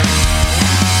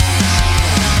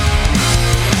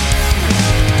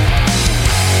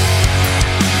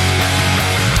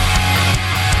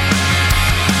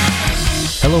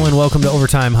Hello and welcome to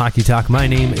Overtime Hockey Talk. My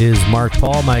name is Mark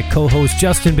Paul. My co-host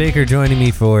Justin Baker joining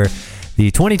me for the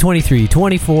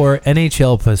 2023-24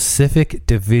 NHL Pacific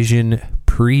Division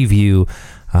preview.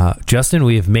 Justin,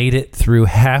 we have made it through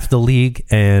half the league,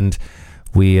 and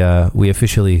we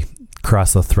officially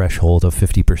crossed the threshold of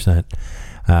 50%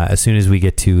 as soon as we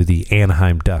get to the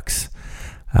Anaheim Ducks.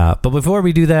 But before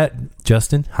we do that,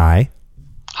 Justin, hi.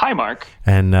 Hi, Mark.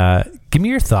 And give me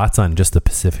your thoughts on just the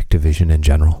Pacific Division in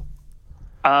general.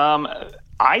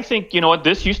 I think, you know what,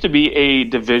 this used to be a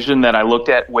division that I looked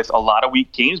at with a lot of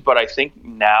weak teams, but I think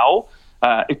now,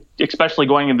 especially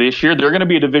going into this year, they're going to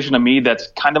be a division of me that's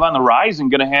kind of on the rise and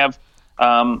going to have,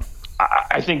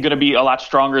 I think, going to be a lot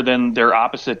stronger than their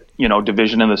opposite,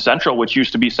 division in the Central, which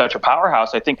used to be such a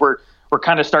powerhouse. I think we're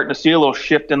kind of starting to see a little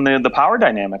shift in the power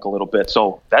dynamic a little bit.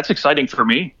 So that's exciting for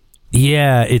me.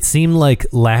 Yeah, it seemed like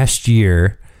last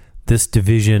year, this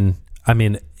division, I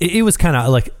mean, it was kind of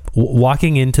like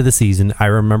walking into the season, I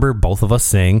remember both of us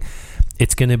saying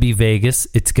it's going to be Vegas,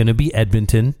 it's going to be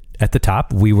Edmonton at the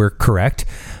top. We were correct.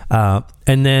 And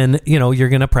then, you're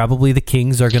going to probably, the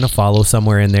Kings are going to follow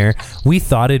somewhere in there. We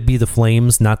thought it'd be the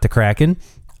Flames, not the Kraken,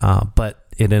 but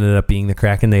it ended up being the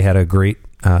Kraken. They had a great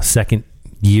second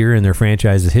year in their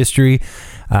franchise's history.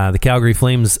 The Calgary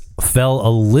Flames fell a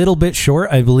little bit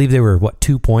short. I believe they were,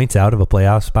 2 points out of a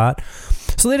playoff spot.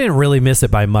 So they didn't really miss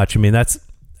it by much. I mean, that's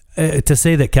to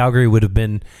say that Calgary would have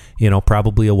been,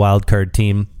 probably a wild card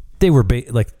team. They were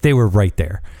they were right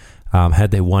there.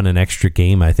 Had they won an extra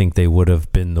game, I think they would have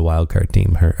been the wild card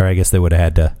team, or I guess they would have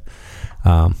had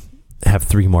to have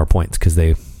 3 more points because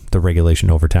the regulation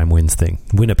overtime wins thing.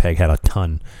 Winnipeg had a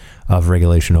ton of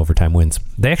regulation overtime wins.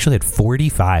 They actually had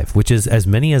 45, which is as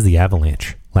many as the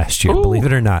Avalanche last year. Ooh. Believe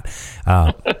it or not.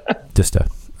 Just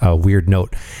a weird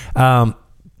note.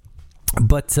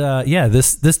 But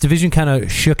this division kind of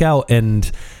shook out,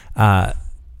 and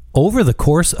over the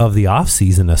course of the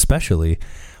offseason especially,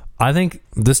 I think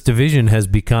this division has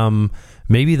become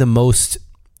maybe the most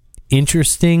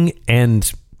interesting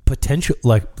and potential.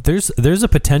 Like there's a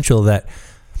potential that,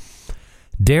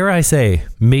 dare I say,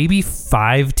 maybe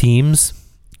 5 teams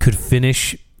could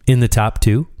finish in the top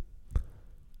 2.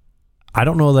 I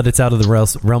don't know that it's out of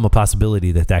the realm of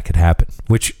possibility that could happen,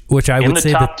 which I would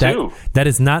say that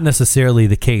is not necessarily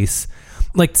the case.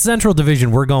 Like the Central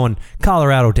Division, we're going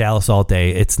Colorado, Dallas all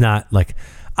day. It's not like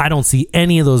I don't see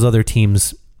any of those other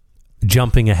teams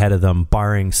jumping ahead of them,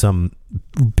 barring some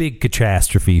big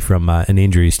catastrophe from an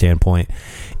injury standpoint.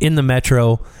 In the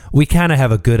Metro, we kind of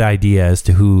have a good idea as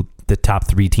to who the top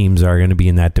 3 teams are going to be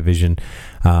in that division.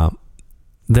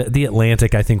 The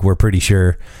Atlantic, I think we're pretty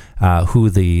sure who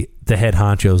the head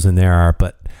honchos in there are,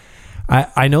 but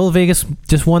I know Vegas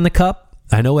just won the Cup.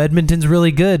 I know Edmonton's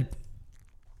really good,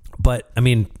 but I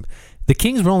mean, the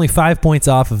Kings were only 5 points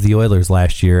off of the Oilers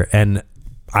last year, and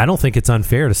I don't think it's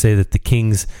unfair to say that the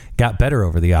Kings got better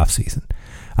over the offseason.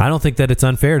 I don't think that it's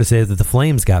unfair to say that the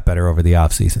Flames got better over the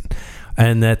offseason,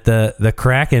 and that the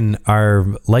Kraken are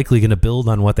likely going to build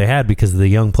on what they had because of the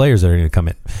young players that are going to come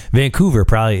in. Vancouver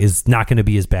probably is not going to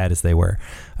be as bad as they were.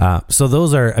 So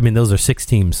those are 6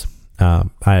 teams.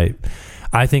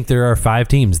 I think there are 5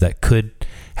 teams that could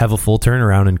have a full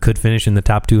turnaround and could finish in the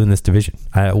top 2 in this division.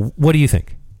 What do you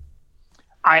think?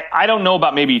 I don't know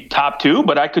about maybe top 2,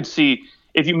 but I could see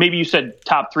if you said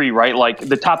top 3, right? Like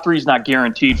the top 3 is not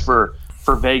guaranteed for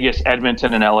Vegas,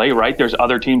 Edmonton, and LA, right? There's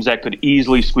other teams that could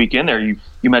easily squeak in there. You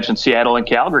mentioned Seattle and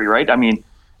Calgary, right? I mean,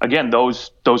 again,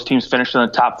 those teams finished in the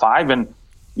top 5, and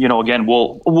again,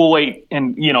 we'll wait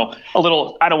and a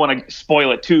little. I don't want to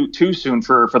spoil it too soon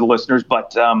for the listeners,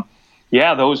 but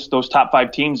those top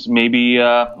 5 teams maybe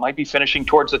might be finishing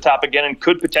towards the top again and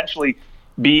could potentially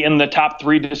be in the top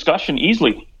 3 discussion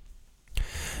easily.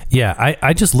 Yeah,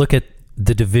 I just look at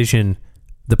the division.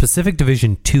 The Pacific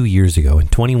Division 2 years ago in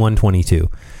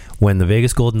 21-22, when the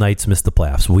Vegas Golden Knights missed the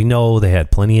playoffs. We know they had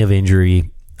plenty of injury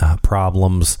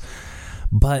problems,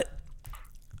 but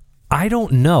I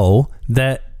don't know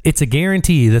that it's a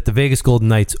guarantee that the Vegas Golden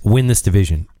Knights win this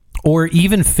division or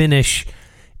even finish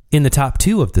in the top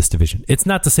 2 of this division. It's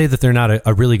not to say that they're not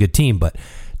a really good team, but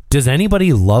does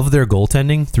anybody love their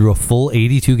goaltending through a full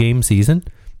 82-game season?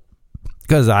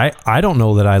 Because I don't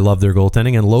know that I love their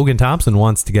goaltending, and Logan Thompson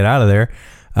wants to get out of there.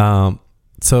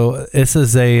 So this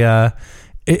is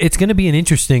it's going to be an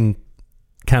interesting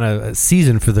kind of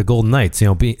season for the Golden Knights.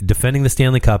 Defending the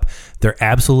Stanley Cup, they're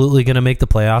absolutely going to make the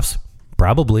playoffs.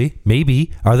 Probably,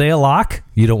 maybe. Are they a lock?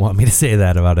 You don't want me to say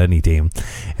that about any team.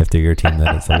 If they're your team,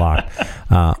 that it's a lock.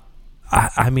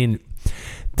 I mean,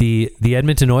 the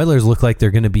Edmonton Oilers look like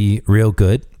they're going to be real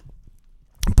good,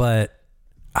 but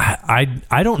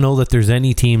I don't know that there's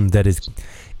any team that is,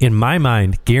 in my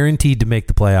mind, guaranteed to make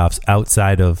the playoffs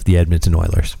outside of the Edmonton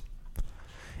Oilers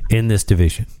in this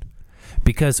division.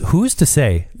 Because who's to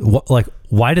say,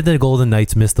 why did the Golden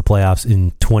Knights miss the playoffs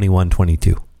in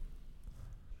 21-22?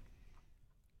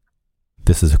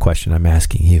 This is a question I'm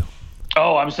asking you.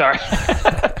 Oh, I'm sorry.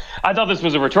 I thought this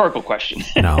was a rhetorical question.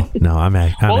 No, I'm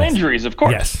injuries, of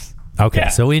course. Yes. Okay, yeah.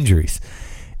 So injuries.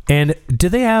 And do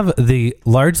they have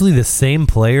largely the same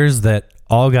players that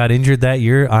all got injured that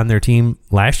year on their team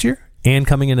last year and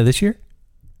coming into this year?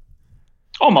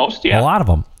 Almost, yeah. A lot of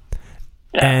them.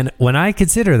 Yeah. And when I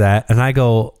consider that, and I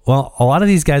go, well, a lot of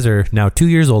these guys are now 2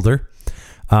 years older.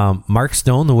 Mark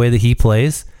Stone, the way that he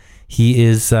plays,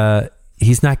 he's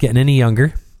not getting any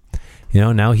younger.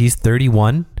 Now he's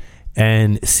 31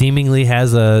 and seemingly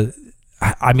has I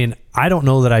don't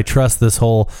know that I trust this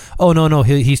whole, oh, no,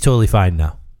 he's totally fine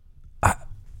now.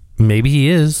 Maybe he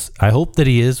is. I hope that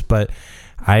he is, but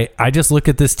I just look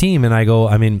at this team and I go,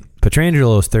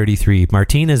 Pietrangelo is 33.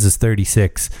 Martinez is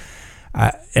 36.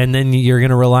 And then you're going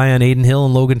to rely on Adin Hill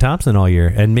and Logan Thompson all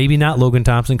year. And maybe not Logan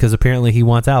Thompson because apparently he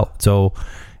wants out. So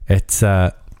it's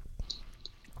I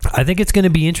think it's going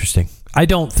to be interesting. I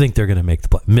don't think they're going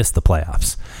to miss the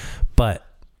playoffs. But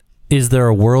is there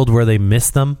a world where they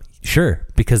miss them? Sure,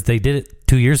 because they did it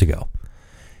 2 years ago.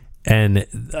 And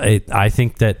I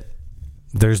think that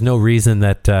there's no reason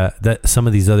that some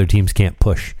of these other teams can't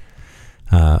push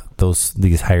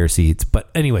these higher seeds. But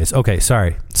anyways, okay,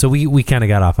 sorry. So we kind of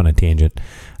got off on a tangent.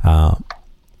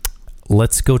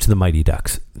 Let's go to the Mighty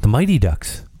Ducks. The Mighty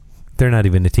Ducks, they're not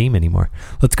even a team anymore.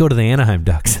 Let's go to the Anaheim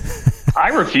Ducks. I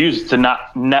refuse to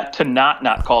not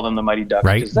call them the Mighty Ducks.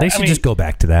 Right? They should just go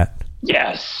back to that.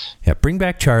 Yes. Yeah, bring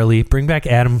back Charlie. Bring back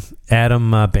Adam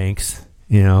Banks.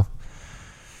 And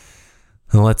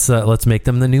let's make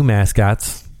them the new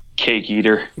mascots. Cake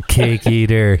Eater.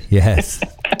 Yes.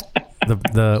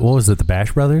 The what was it? The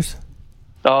Bash Brothers.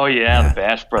 Oh yeah, the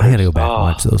Bash Brothers. I gotta go back and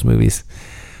watch those movies.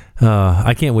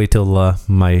 I can't wait till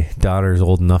my daughter's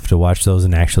old enough to watch those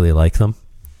and actually like them.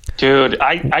 Dude,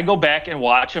 I go back and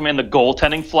watch them, and the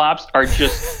goaltending flops are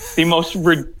just the most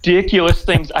ridiculous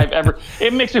things I've ever.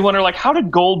 It makes me wonder, how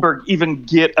did Goldberg even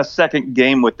get a second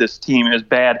game with this team as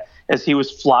bad as he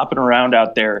was flopping around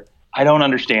out there? I don't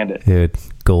understand it. Dude,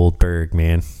 Goldberg,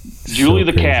 man. Julie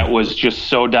the Cat was just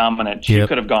so dominant. She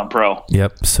could have gone pro.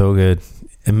 Yep, so good.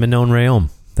 And Manon Rhéaume,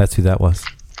 that's who that was.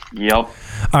 Yep.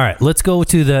 All right, let's go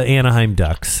to the Anaheim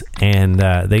Ducks. And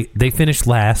they finished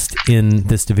last in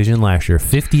this division last year,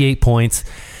 58 points.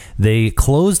 They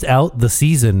closed out the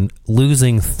season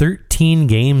losing 13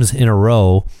 games in a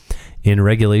row in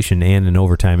regulation and in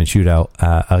overtime and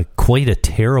shootout. Quite a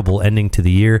terrible ending to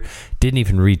the year. Didn't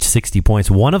even reach 60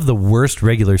 points. One of the worst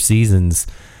regular seasons,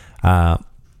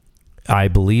 I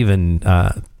believe, in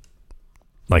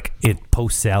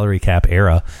post-salary cap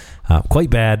era. Quite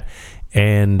bad.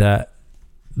 And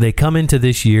they come into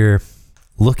this year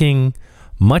looking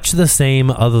much the same,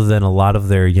 other than a lot of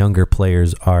their younger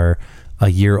players are a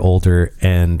year older,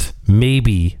 and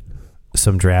maybe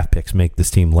some draft picks make this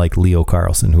team, like Leo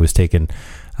Carlson, who was taken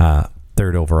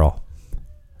third overall.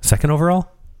 Second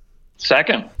overall?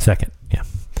 Second, yeah.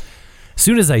 As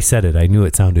soon as I said it, I knew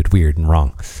it sounded weird and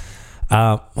wrong.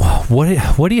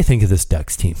 What do you think of this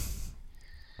Ducks team?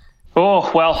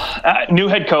 Oh, well, new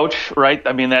head coach, right?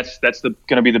 That's going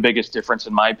to be the biggest difference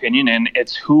in my opinion, and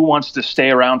it's who wants to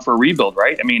stay around for a rebuild,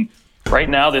 right? Right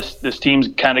now this team's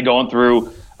kind of going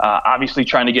through obviously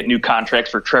trying to get new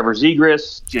contracts for Trevor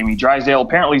Zegras, Jamie Drysdale.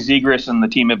 Apparently Zegras and the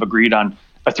team have agreed on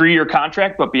a 3-year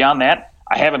contract, but beyond that,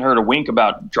 I haven't heard a wink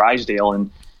about Drysdale.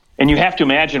 And you have to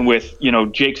imagine with,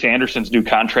 Jake Sanderson's new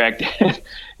contract,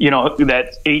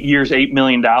 that 8 years, $8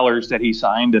 million that he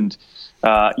signed, and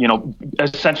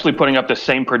essentially putting up the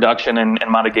same production and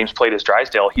amount of games played as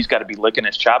Drysdale. He's got to be licking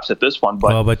his chops at this one.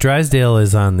 But Drysdale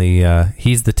is on the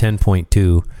he's the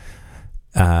 10.2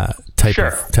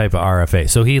 type of RFA.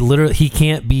 So he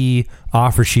can't be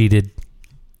offer sheeted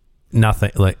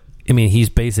nothing. He's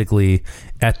basically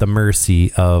at the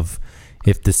mercy of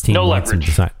if this team wants him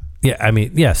to sign. Yeah,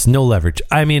 yes, no leverage.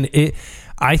 I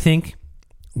think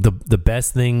the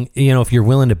best thing, if you're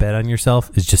willing to bet on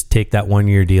yourself, is just take that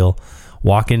 1-year deal,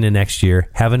 walk into next year,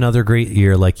 have another great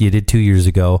year like you did 2 years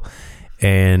ago,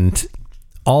 and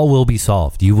all will be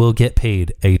solved. You will get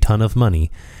paid a ton of money.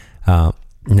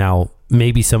 Now,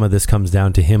 maybe some of this comes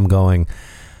down to him going,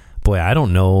 boy, I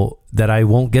don't know that I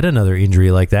won't get another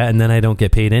injury like that, and then I don't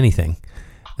get paid anything.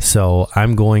 So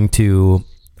I'm going to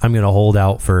hold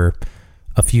out for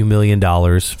a few $1 million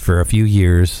for a few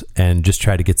years and just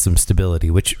try to get some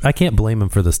stability, which I can't blame him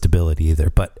for the stability either.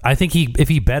 But I think if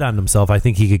he bet on himself, I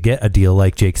think he could get a deal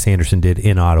like Jake Sanderson did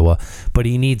in Ottawa, but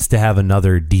he needs to have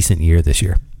another decent year this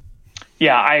year.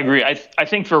 Yeah, I agree. I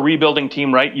think for a rebuilding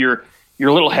team, right, you're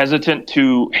a little hesitant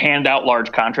to hand out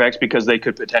large contracts because they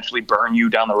could potentially burn you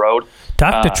down the road.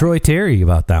 Talk to Troy Terry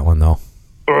about that one, though.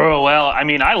 Oh, well, I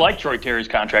mean, I like Troy Terry's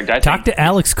contract. Talk to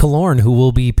Alex Killorn, who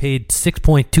will be paid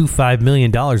 $6.25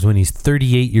 million when he's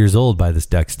 38 years old by this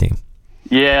Ducks team.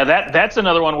 Yeah, that's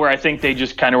another one where I think they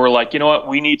just kind of were like, you know what,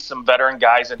 we need some veteran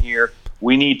guys in here.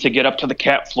 We need to get up to the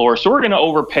cap floor. So we're going to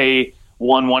overpay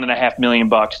 $1.5 million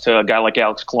to a guy like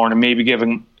Alex Killorn and maybe give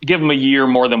him a year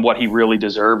more than what he really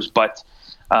deserves. But,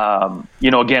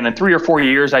 again, in 3 or 4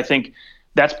 years, I think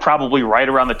that's probably right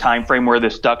around the time frame where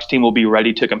this Ducks team will be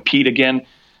ready to compete again.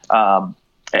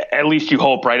 At least you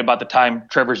hope, right, about the time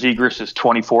Trevor Zegras is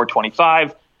 24,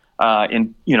 25.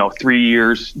 In 3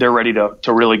 years, they're ready to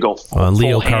really go full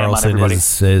Leo Carlson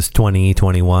is 20,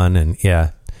 21, and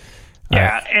yeah.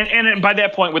 Yeah, and by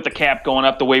that point, with the cap going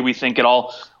up the way we think it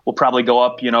all will probably go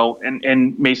up,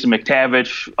 and Mason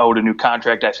McTavish owed a new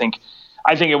contract. I think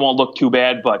it won't look too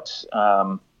bad, but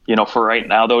for right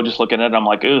now, though, just looking at it, I'm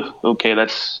like, okay,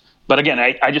 that's. But again,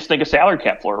 I just think a salary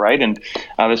cap floor, right? And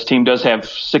this team does have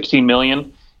 $16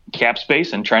 million cap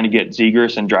space, and trying to get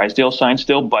Zegras and Drysdale signed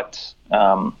still. But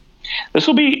this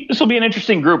will be an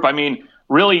interesting group. I mean,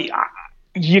 really,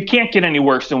 you can't get any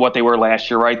worse than what they were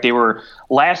last year, right? They were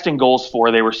last in goals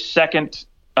for. They were second,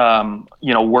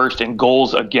 worst in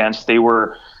goals against. They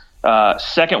were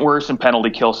second worst in penalty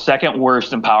kills, second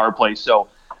worst in power play. So,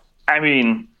 I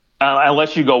mean.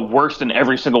 Unless you go worse in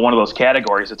every single one of those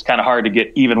categories, it's kind of hard to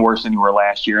get even worse than you were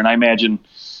last year. And I imagine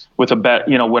with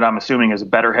what I'm assuming is a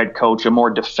better head coach, a more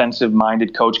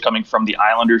defensive-minded coach coming from the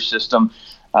Islanders system,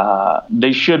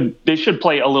 they should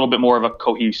play a little bit more of a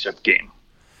cohesive game.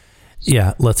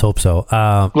 Yeah, let's hope so.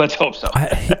 Let's hope so.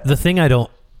 This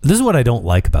is what I don't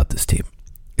like about this team,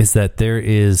 is that there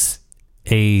is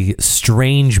a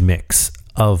strange mix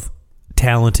of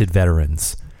talented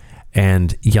veterans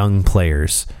and young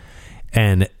players.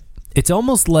 And it's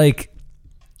almost like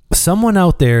someone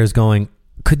out there is going,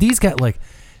 can these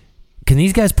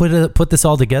guys put this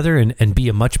all together and be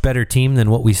a much better team than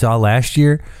what we saw last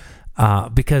year?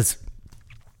 Because,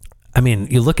 I mean,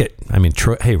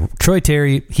 Troy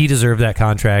Terry, he deserved that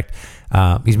contract.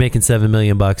 He's making $7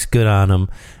 million. Good on him.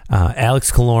 Alex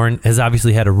Killorn has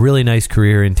obviously had a really nice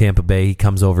career in Tampa Bay. He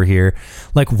comes over here.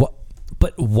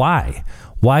 But why?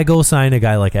 Why go sign a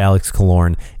guy like Alex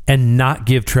Killorn and not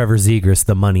give Trevor Zegras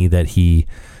the money that he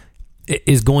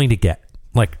is going to get?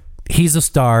 Like, he's a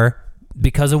star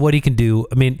because of what he can do.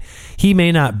 I mean, he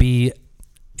may not be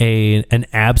an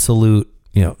absolute,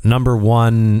 number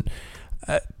one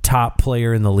top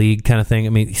player in the league kind of thing.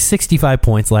 I mean, 65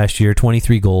 points last year,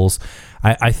 23 goals.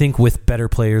 I think with better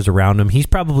players around him, he's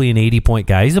probably an 80-point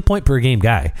guy. He's a point-per-game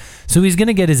guy. So he's going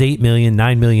to get his $8 million,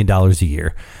 $9 million a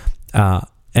year.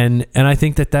 And I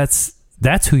think that's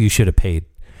who you should have paid.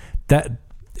 That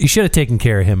you should have taken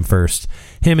care of him first.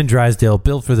 Him and Drysdale,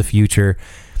 build for the future.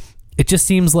 It just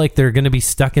seems like they're going to be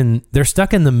stuck in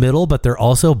the middle, but they're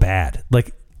also bad.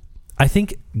 Like, I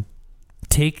think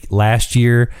take last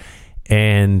year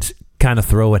and kind of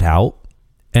throw it out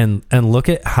and look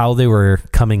at how they were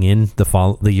coming in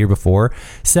the year before.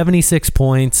 76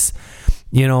 points.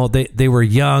 They were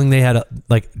young. They had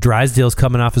Drysdale's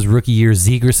coming off his rookie year.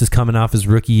 Zegras is coming off his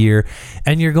rookie year.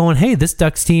 And you're going, hey, this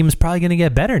Ducks team is probably going to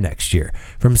get better next year.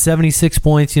 From 76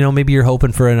 points, maybe you're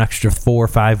hoping for an extra 4 or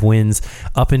 5 wins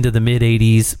up into the mid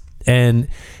 80s and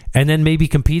then maybe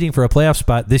competing for a playoff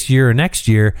spot this year or next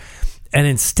year. And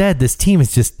instead, this team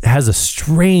has a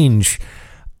strange,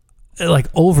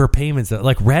 overpayments.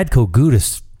 Like Radko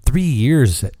Gudas, 3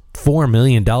 years at $4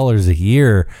 million a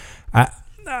year.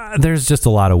 There's just a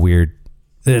lot of weird.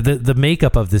 The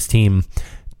makeup of this team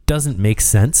doesn't make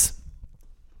sense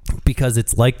because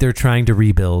it's like they're trying to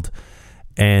rebuild,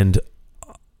 and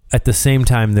at the same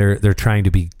time they're trying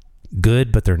to be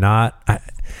good, but they're not.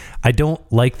 I don't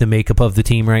like the makeup of the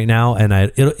team right now, and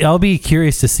I'll be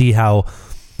curious to see how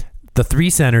the three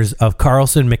centers of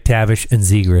Carlson, McTavish, and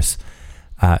Zegras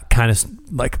kind of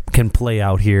can play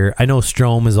out here. I know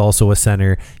Strome is also a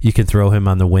center. You can throw him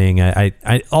on the wing.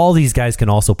 All these guys can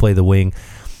also play the wing.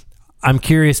 I'm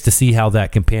curious to see how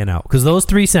that can pan out because those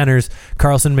three centers,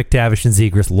 Carlson, McTavish, and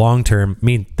Zegras, long term,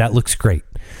 that looks great.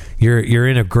 You're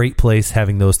in a great place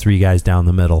having those three guys down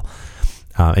the middle,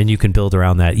 and you can build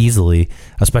around that easily,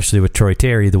 especially with Troy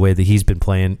Terry the way that he's been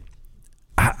playing.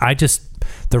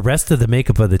 The rest of the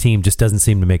makeup of the team just doesn't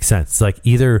seem to make sense. It's like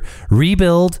either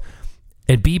rebuild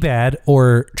and be bad,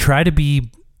 or try to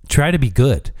be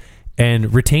good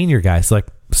and retain your guys. Like,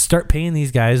 start paying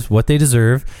these guys what they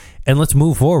deserve, and let's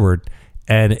move forward.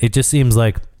 And it just seems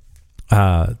like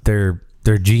their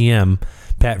GM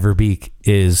Pat Verbeek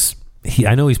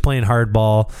I know he's playing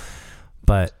hardball,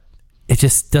 but it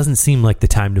just doesn't seem like the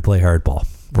time to play hardball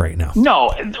right now.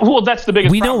 No, well, that's the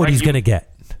biggest. We know what he's going to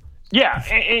get. Yeah,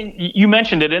 and you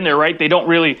mentioned it in there, right? They don't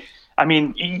really. I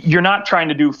mean, you're not trying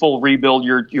to do full rebuild.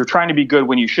 You're trying to be good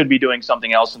when you should be doing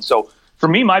something else. And so, for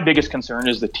me, my biggest concern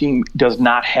is the team does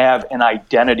not have an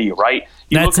identity, right?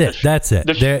 That's it.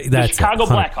 The Chicago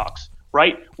Blackhawks,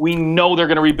 right? We know they're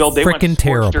going to rebuild. They went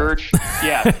terrible. Church.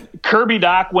 Yeah, Kirby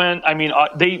Dach went. I mean,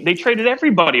 they traded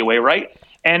everybody away, right?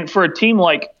 And for a team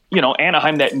like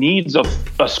Anaheim that needs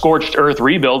a scorched earth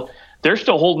rebuild, they're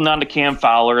still holding on to Cam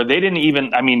Fowler. They didn't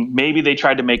even. I mean, maybe they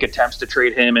tried to make attempts to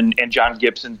trade him and John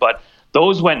Gibson, but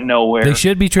those went nowhere. They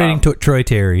should be trading Troy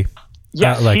Terry.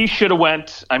 Yes, he should have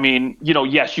went. I mean,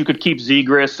 yes, you could keep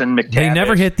Zegras and McTavish. They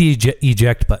never hit the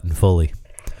eject button fully.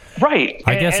 Right.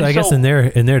 I guess in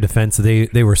their defense,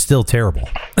 they were still terrible.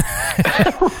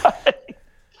 Right.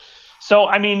 So,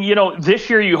 I mean, this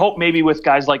year you hope maybe with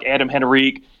guys like Adam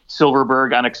Henrique,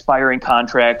 Silverberg on expiring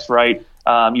contracts, right?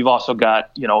 You've also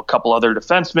got, a couple other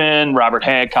defensemen, Robert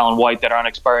Hagg, Colin White, that are on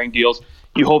expiring deals.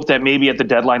 You hope that maybe at the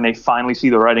deadline they finally see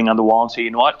the writing on the wall and say,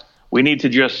 you know what, we need to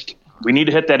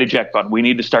hit that eject button. We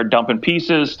need to start dumping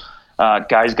pieces.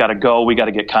 Guys got to go. We got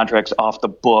to get contracts off the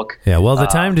book. Yeah, well, the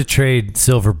time to trade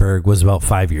Silverberg was about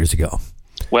 5 years ago.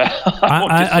 Well,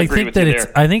 I think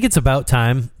that I think it's about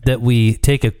time that we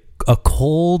take a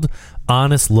cold,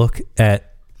 honest look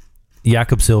at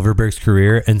Jakob Silverberg's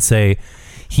career and say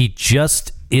he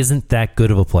just isn't that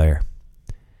good of a player.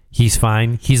 He's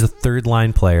fine. He's a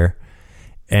third-line player,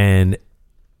 and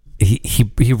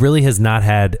he really has not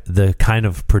had the kind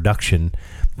of production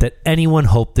that anyone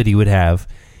hoped that he would have.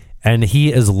 And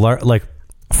he is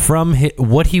from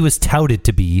what he was touted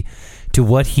to be to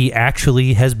what he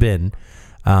actually has been,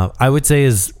 I would say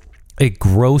is a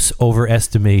gross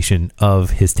overestimation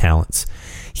of his talents.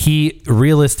 He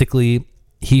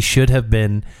should have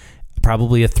been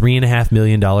probably a $3.5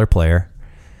 million player,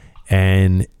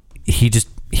 and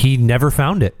he never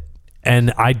found it.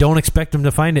 And I don't expect him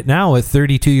to find it now at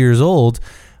 32 years old.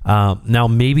 Now,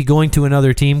 maybe going to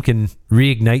another team can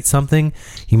reignite something.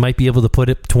 He might be able to put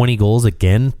up 20 goals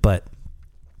again, but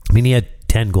I mean, he had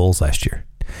 10 goals last year.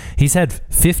 He's had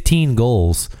 15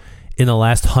 goals in the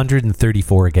last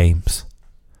 134 games.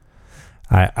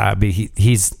 I mean,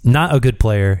 he's not a good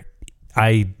player.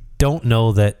 I don't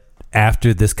know that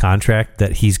after this contract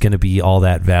that he's going to be all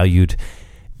that valued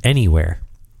anywhere.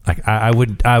 Like I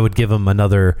would give him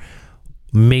another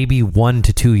maybe 1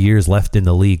 to 2 years left in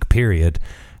the league, period.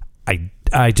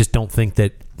 I just don't think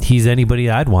that he's anybody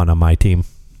I'd want on my team.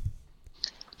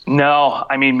 No,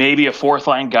 I mean, maybe a fourth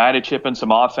line guy to chip in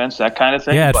some offense, that kind of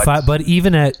thing. Yeah, but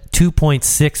even at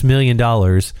 $2.6 million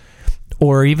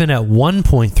or even at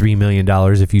 $1.3 million,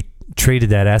 if you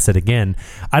traded that asset again,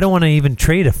 I don't want to even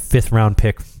trade a fifth round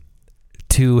pick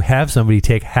to have somebody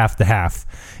take half the half,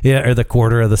 or the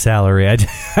quarter of the salary. I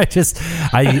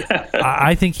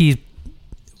think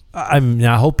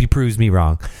I hope he proves me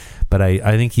wrong, but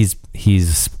I think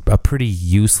he's a pretty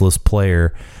useless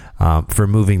player for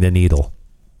moving the needle,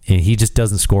 and he just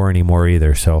doesn't score anymore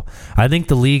either. So I think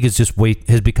the league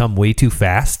has become way too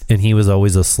fast, and he was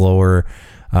always a slower,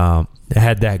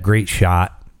 had that great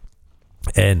shot,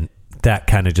 and that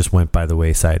kind of just went by the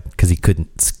wayside because he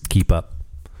couldn't keep up.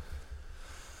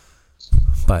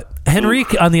 But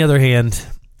Henrique, on the other hand,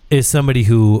 is somebody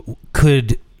who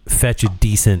could fetch a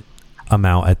decent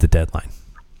amount at the deadline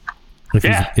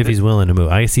if he's willing to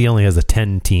move. I guess he only has a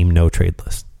 10-team no-trade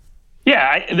list.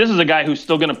 Yeah, this is a guy who's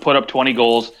still going to put up 20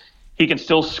 goals. He can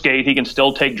still skate. He can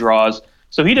still take draws.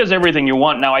 So he does everything you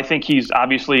want. Now, I think he's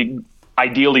obviously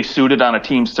ideally suited on a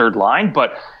team's third line,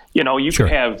 but you could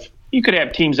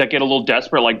have teams that get a little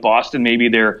desperate, like Boston. Maybe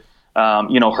they're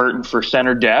hurting for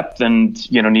center depth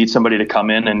and need somebody to come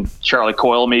in. And Charlie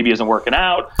Coyle maybe isn't working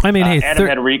out. I mean, Adam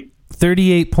Henrique,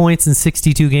 38 points in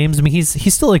 62 games. I mean,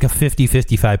 he's still like a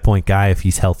 50-55 point guy if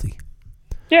he's healthy.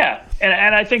 Yeah,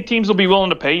 and I think teams will be willing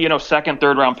to pay second,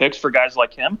 third round picks for guys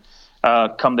like him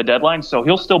come the deadline. So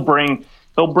he'll bring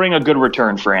a good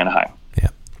return for Anaheim. Yeah.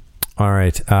 All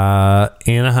right,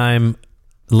 Anaheim.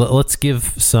 Let's give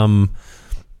some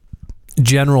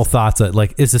general thoughts.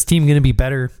 Is this team going to be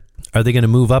better? Are they going to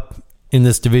move up in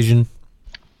this division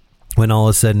when all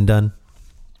is said and done?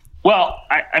 Well,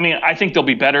 I think they'll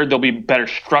be better. They'll be better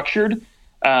structured.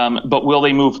 But will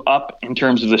they move up in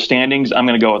terms of the standings? I'm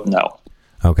going to go with no.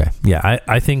 Okay. Yeah,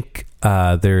 I think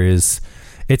there is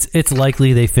It's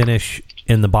likely they finish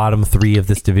in the bottom 3 of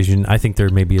this division. I think there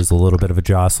maybe is a little bit of a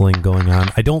jostling going on.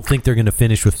 I don't think they're going to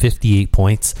finish with 58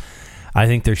 points. I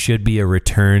think there should be a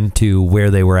return to where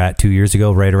they were at 2 years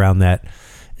ago, right around that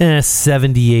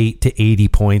 78 to 80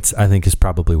 points, I think is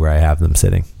probably where I have them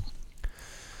sitting.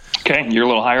 Okay, you're a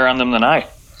little higher on them than I.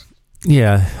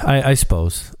 Yeah, I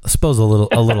suppose. I suppose a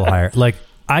little higher. Like,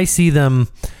 I see them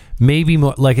maybe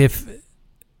more, like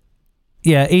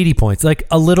 80 points, like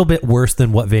a little bit worse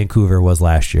than what Vancouver was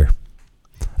last year.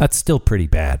 That's still pretty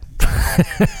bad.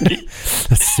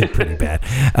 That's still pretty bad.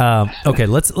 Okay,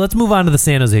 let's move on to the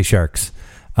San Jose Sharks.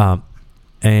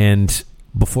 And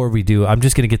before we do, I'm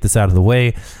just going to get this out of the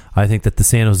way. I think that the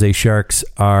San Jose Sharks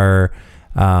are,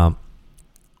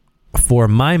 for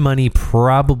my money,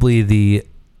 probably the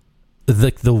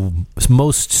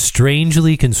most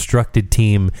strangely constructed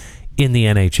team in the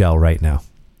NHL right now.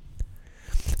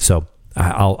 So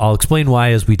I'll explain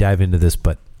why as we dive into this,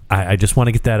 but I just want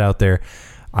to get that out there.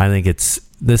 I think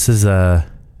this is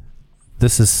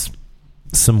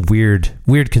some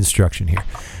weird construction here.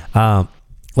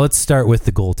 Let's start with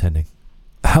the goaltending.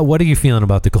 What are you feeling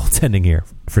about the goaltending here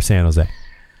for San Jose?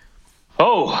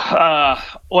 Well,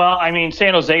 I mean,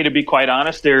 San Jose, to be quite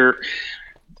honest,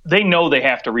 they know they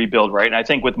have to rebuild, right? And I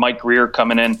think with Mike Grier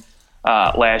coming in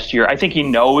last year, I think he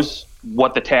knows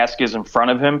what the task is in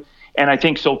front of him. And I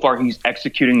think so far he's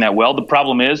executing that well. The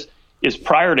problem is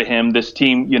prior to him, this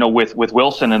team, with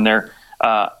Wilson in there,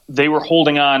 they were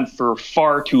holding on for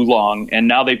far too long. And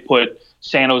now they put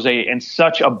San Jose in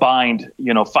such a bind,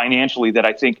 financially, that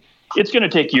I think it's going to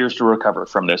take years to recover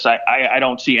from this. I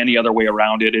don't see any other way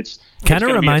around it. It's kind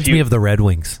of reminds me of the Red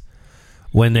Wings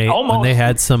when they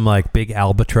had some like big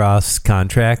albatross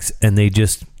contracts and they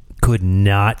just could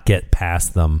not get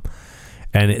past them.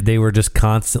 And they were just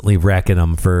constantly wrecking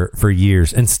them for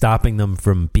years and stopping them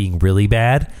from being really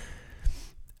bad.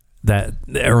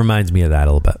 It reminds me of that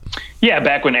a little bit. Yeah,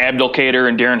 back when Abdelkader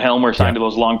and Darren Helmer signed to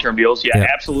those long-term deals. Yeah,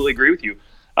 absolutely agree with you.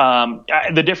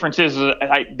 The difference is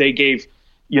they gave,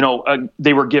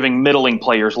 they were giving middling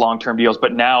players long-term deals,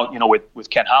 but now, with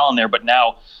Ken Holland there, but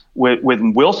now with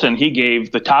Wilson, he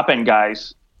gave the top-end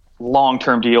guys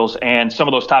long-term deals, and some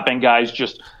of those top-end guys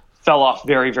just fell off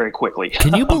very, very quickly.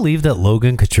 Can you believe that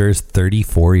Logan Couture is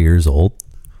 34 years old?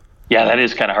 Yeah, that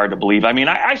is kind of hard to believe. I mean,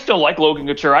 I still like Logan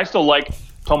Couture. I still like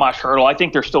Tomas Hertl. I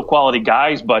think they're still quality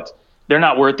guys, but they're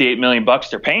not worth the $8 million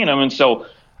they're paying them. And so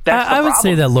that's the I would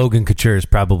say that Logan Couture is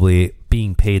probably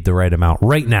being paid the right amount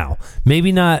right now.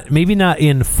 Maybe not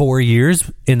in 4 years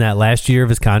in that last year of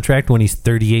his contract when he's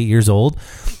 38 years old.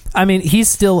 I mean, he's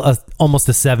still almost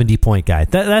a 70-point guy.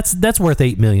 That's worth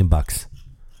 $8 million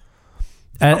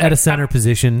at a center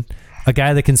position. A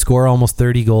guy that can score almost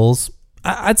 30 goals.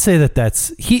 I'd say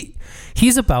that's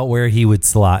he's about where he would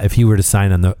slot if he were to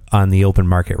sign on the open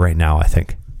market right now, I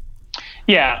think.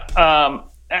 Yeah,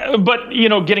 but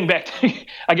getting back to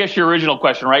I guess your original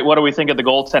question, right? What do we think of the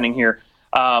goaltending here?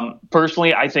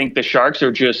 Personally, I think the Sharks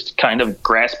are just kind of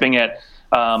grasping at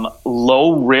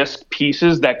low risk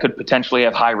pieces that could potentially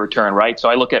have high return, right? So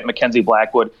I look at Mackenzie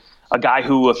Blackwood, a guy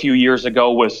who a few years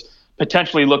ago was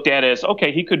potentially looked at as,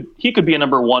 okay, he could be a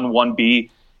number 1B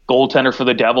goaltender for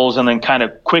the Devils, and then kind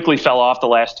of quickly fell off the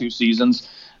last 2 seasons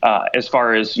as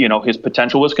far as his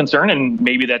potential was concerned. And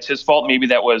maybe that's his fault. Maybe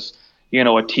that was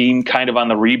a team kind of on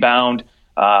the rebound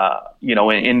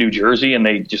in New Jersey, and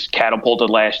they just catapulted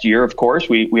last year. Of course,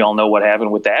 we all know what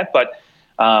happened with that. But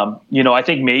I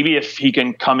think maybe if he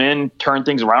can come in, turn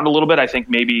things around a little bit, I think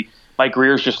maybe Mike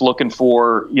Grier's just looking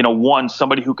for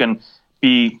somebody who can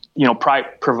be,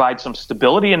 provide some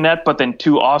stability in net, but then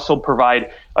 2, also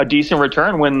provide a decent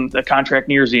return when the contract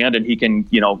nears the end and he can,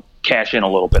 cash in a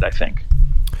little bit, I think.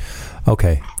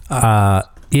 Okay.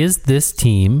 Is this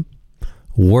team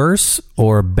worse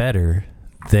or better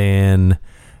than,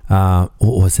 what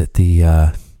was it?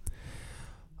 The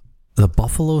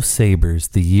Buffalo Sabres,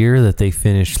 the year that they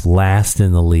finished last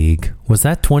in the league. Was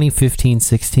that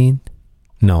 2015-16?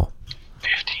 No.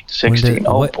 15-16.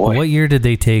 Boy. What year did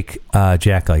they take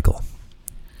Jack Eichel?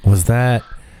 Was that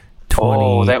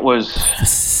 20? That was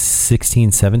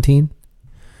 16-17?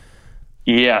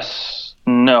 Yes.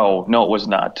 No, it was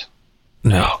not.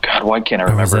 No. Oh God, why can't I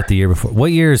remember? Or was that the year before?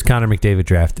 What year is Connor McDavid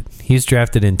drafted? He's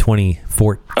drafted in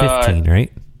 2015,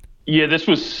 right? Yeah, this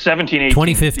was 17-18.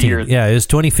 2015. Yeah, it was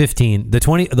 2015. The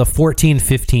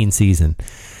 14-15 season.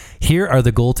 Here are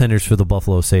the goaltenders for the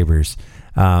Buffalo Sabres.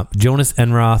 Jonas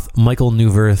Enroth, Michael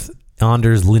Neuwirth,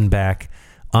 Anders Lindback,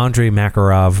 Andrei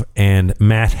Makarov, and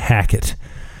Matt Hackett.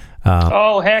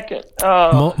 Hackett.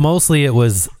 Mostly it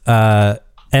was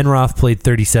Enroth played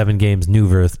 37 games,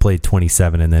 Neuwirth played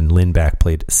 27, and then Lindback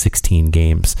played 16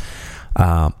 games.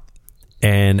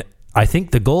 And I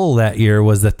think the goal that year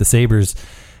was that the Sabres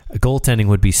goaltending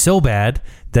would be so bad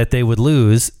that they would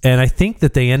lose. And I think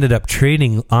that they ended up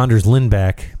trading Anders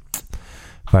Lindback,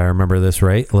 if I remember this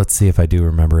right. Let's see if I do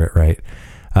remember it right.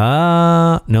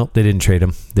 Nope, they didn't trade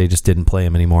him. They just didn't play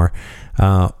him anymore.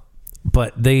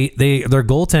 But their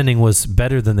goaltending was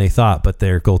better than they thought, but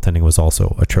their goaltending was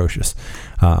also atrocious,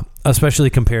 especially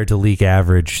compared to league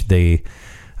average.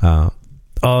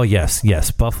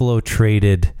 Buffalo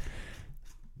traded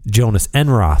Jonas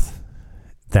Enroth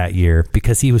that year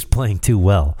because he was playing too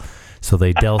well. So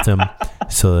they dealt him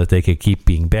so that they could keep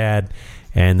being bad,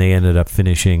 and they ended up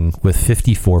finishing with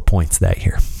 54 points that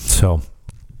year. So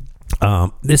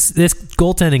this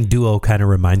goaltending duo kind of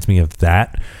reminds me of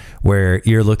that, where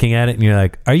you're looking at it and you're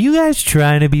like, are you guys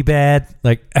trying to be bad?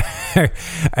 Like,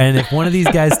 and if one of these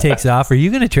guys takes off, are you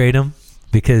going to trade him?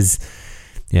 Because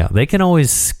they can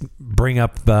always bring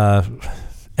up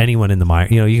anyone in the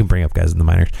minor. You can bring up guys in the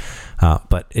minors,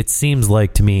 but it seems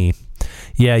like to me,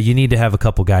 you need to have a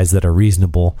couple guys that are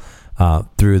reasonable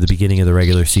through the beginning of the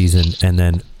regular season, and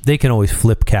then they can always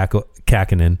flip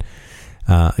Kakkonen.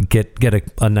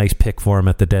 Get a nice pick for him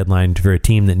at the deadline for a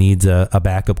team that needs a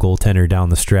backup goaltender down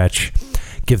the stretch.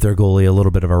 Give their goalie a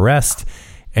little bit of a rest,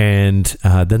 and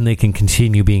then they can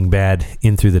continue being bad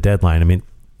in through the deadline. I mean,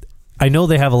 I know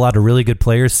they have a lot of really good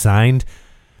players signed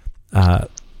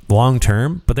long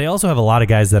term, but they also have a lot of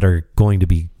guys that are going to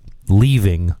be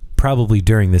leaving probably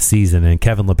during this season. And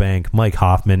Kevin Labanc, Mike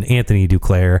Hoffman, Anthony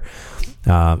Duclair,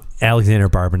 Alexander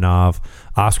Barbanov,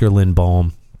 Oscar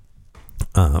Lindbohm,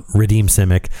 Radim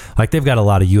Simic. Like, they've got a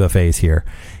lot of UFAs here,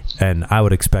 and I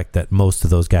would expect that most of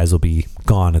those guys will be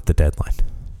gone at the deadline.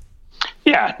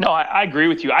 Yeah, no, I agree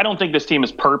with you. I don't think this team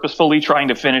is purposefully trying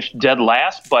to finish dead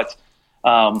last, but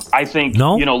I think,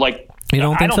 you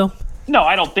don't think so? No,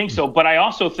 I don't think so. But I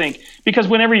also think, because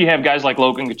whenever you have guys like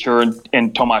Logan Couture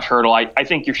and Tomas Hertl, I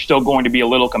think you're still going to be a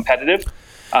little competitive.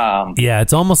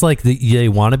 It's almost like they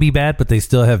want to be bad, but they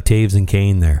still have Taves and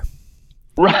Kane there.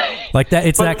 Right. Like that.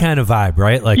 It's that kind of vibe,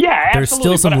 right? Like, there's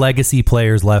still some legacy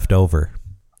players left over.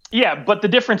 Yeah, but the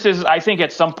difference is, I think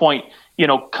at some point,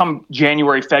 come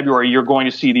January, February, you're going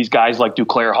to see these guys like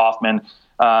Duclair, Hoffman,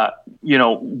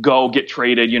 go get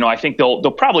traded. I think they'll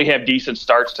probably have decent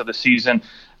starts to the season.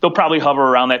 They'll probably hover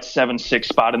around that 7-6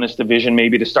 spot in this division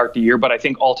maybe to start the year. But I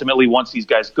think ultimately once these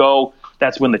guys go,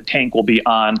 that's when the tank will be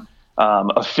on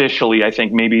officially. I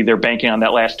think maybe they're banking on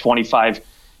that last 25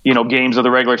 games of the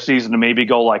regular season to maybe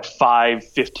go like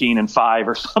 5-15-5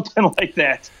 or something like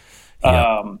that.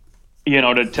 Yeah.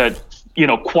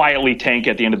 To quietly tank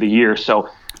at the end of the year. So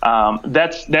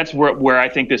that's where I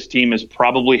think this team is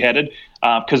probably headed,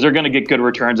 because they're going to get good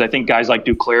returns. I think guys like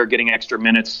Duclair getting extra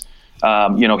minutes,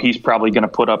 he's probably going to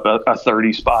put up a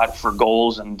 30 spot for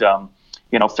goals and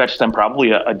fetch them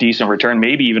probably a decent return,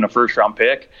 maybe even a first round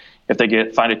pick if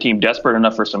they find a team desperate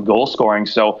enough for some goal scoring.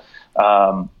 So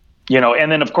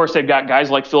and then of course they've got guys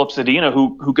like Philip Zadina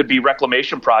who could be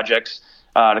reclamation projects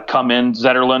to come in.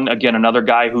 Zetterlund, again, another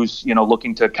guy who's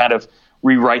looking to kind of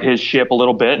rewrite his ship a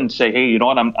little bit and say, hey, you know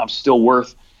what, I'm still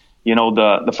worth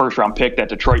the first round pick that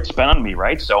Detroit spent on me,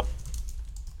 right? So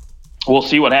we'll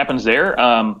see what happens there.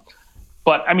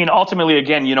 But I mean, ultimately,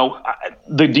 again,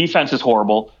 the defense is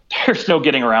horrible. There's no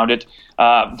getting around it.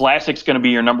 Vlasic's going to be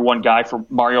your number one guy. For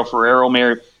Mario Ferrero,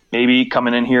 maybe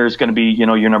coming in here is going to be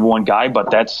your number one guy,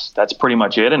 but that's pretty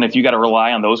much it. And if you got to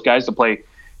rely on those guys to play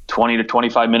 20 to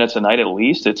 25 minutes a night at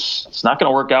least, it's not going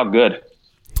to work out good.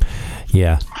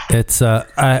 Yeah, it's.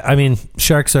 I mean,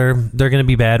 Sharks they're going to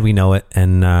be bad. We know it,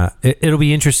 and it'll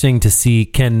be interesting to see,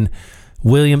 can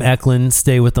William Eklund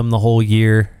stay with them the whole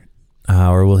year,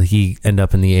 or will he end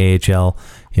up in the AHL?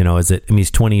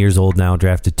 He's 20 years old now,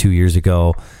 drafted 2 years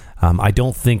ago. I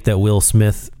don't think that Will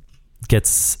Smith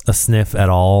gets a sniff at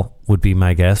all, would be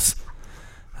my guess.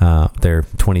 Their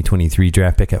 2023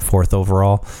 draft pick at 4th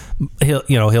overall.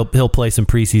 He'll play some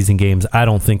preseason games. I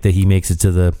don't think that he makes it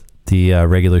to the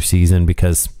regular season,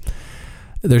 because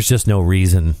there's just no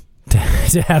reason to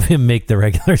have him make the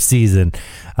regular season.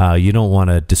 You don't want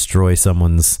to destroy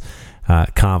someone's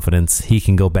confidence. He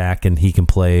can go back and he can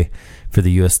play for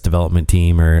the U.S. development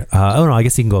team, or I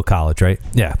guess he can go to college, right?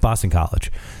 Yeah, Boston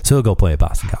College. So he'll go play at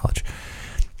Boston College.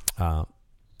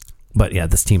 But yeah,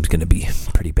 this team's going to be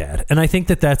pretty bad. And I think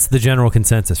that that's the general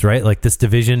consensus, right? Like, this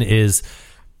division is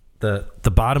the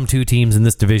bottom two teams in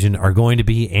this division are going to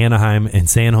be Anaheim and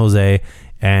San Jose,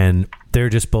 and they're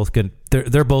just both good.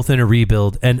 They're both in a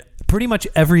rebuild, and pretty much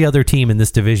every other team in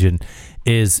this division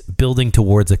is building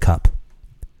towards a cup.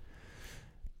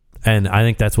 And I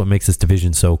think that's what makes this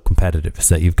division so competitive, is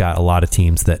that you've got a lot of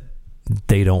teams that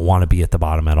they don't want to be at the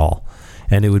bottom at all.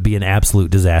 and it would be an absolute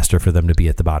disaster for them to be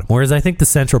at the bottom. Whereas I think the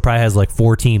Central probably has like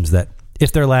 4 teams that,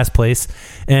 if they're last place,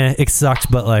 it sucks,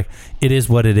 but like it is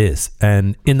what it is.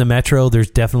 And in the Metro,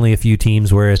 there's definitely a few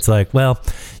teams where it's like, well,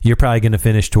 you're probably going to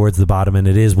finish towards the bottom, and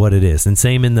it is what it is. And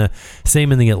same in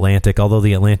the Atlantic, although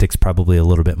the Atlantic's probably a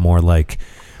little bit more like,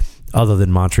 other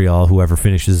than Montreal, whoever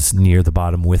finishes near the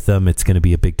bottom with them, it's going to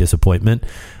be a big disappointment.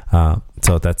 But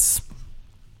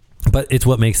it's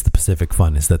what makes the Pacific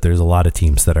fun, is that there's a lot of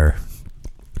teams that are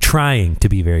trying to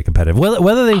be very competitive.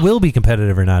 Whether they will be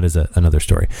competitive or not is another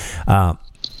story.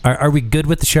 Are we good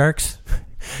with the Sharks?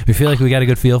 We feel like we got a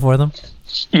good feel for them?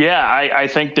 Yeah, I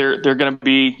think they're going to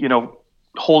be,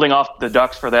 holding off the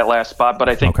Ducks for that last spot, but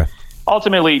I think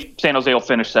ultimately San Jose will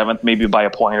finish 7th, maybe by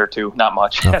a point or two, not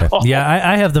much. Okay. Yeah,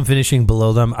 I have them finishing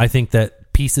below them. I think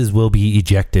that pieces will be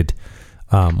ejected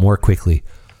more quickly.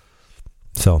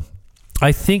 So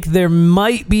I think there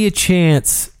might be a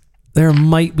chance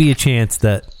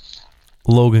that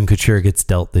Logan Couture gets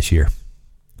dealt this year.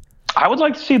 I would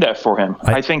like to see that for him.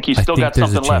 I think he's still got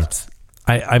something left.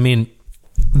 I mean,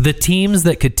 the teams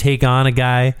that could take on a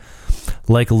guy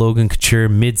like Logan Couture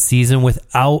mid-season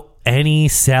without any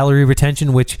salary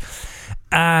retention, which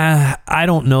I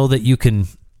don't know that you can.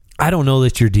 I don't know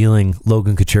that you're dealing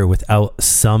Logan Couture without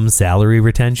some salary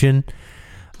retention.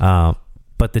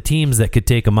 But the teams that could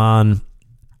take him on,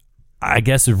 I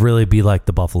guess, would really be like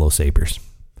the Buffalo Sabres.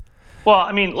 Well,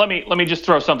 I mean, let me just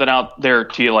throw something out there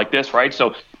to you like this, right?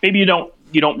 So maybe you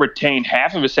don't retain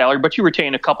half of his salary, but you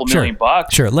retain a couple $1 million.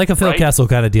 Sure, like a Phil Kessel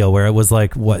kind of deal where it was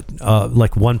like like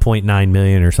 $1.9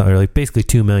 million or something, or like basically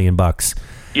 $2 million.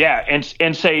 Yeah,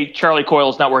 and say Charlie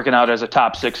Coyle's not working out as a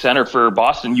top 6 center for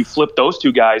Boston. You flip those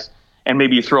two guys, and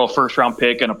maybe you throw a first-round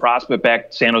pick and a prospect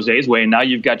back San Jose's way, and now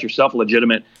you've got yourself a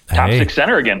legitimate top 6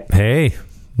 center again. Hey,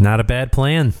 not a bad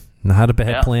plan. Not a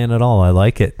bad plan at all. I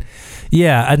like it.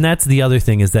 Yeah, and that's the other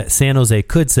thing, is that San Jose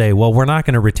could say, well, we're not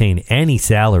going to retain any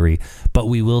salary, but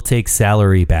we will take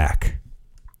salary back.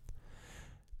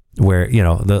 Where,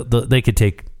 they could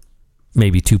take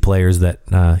maybe 2 players that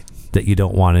you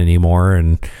don't want anymore.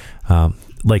 And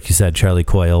like you said, Charlie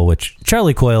Coyle,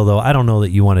 though, I don't know that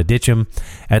you want to ditch him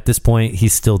at this point.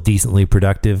 He's still decently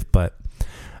productive, but...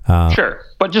 Sure.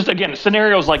 But just, again,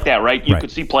 scenarios like that, right? You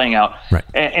could see playing out. Right.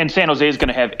 And San Jose is going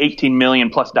to have $18 million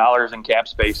plus in cap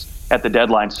space at the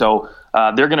deadline. So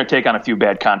they're going to take on a few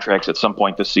bad contracts at some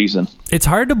point this season. It's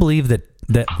hard to believe that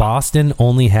Boston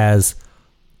only has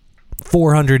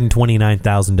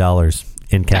 $429,000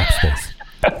 in cap space.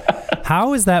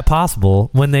 How is that possible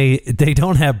when they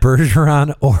don't have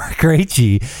Bergeron or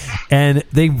Krejci, and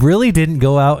they really didn't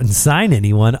go out and sign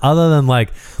anyone other than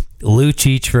like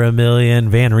Lucic for $1 million,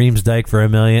 Van Riemsdyk for $1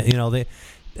 million,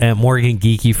 and Morgan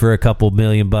Geekie for a couple $1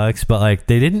 million, but like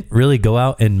they didn't really go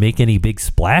out and make any big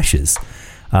splashes.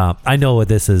 I know what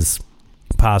this is,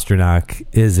 Pastrnak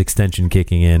is extension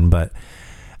kicking in, but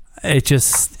it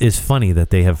just is funny that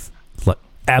they have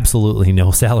absolutely no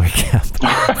salary cap.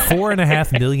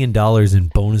 $4.5 million in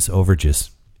bonus overages.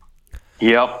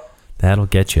 Yep. That'll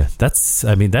get you. That's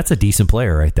a decent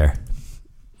player right there.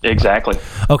 Exactly.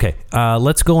 Okay,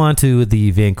 let's go on to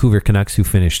the Vancouver Canucks, who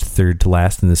finished 3rd to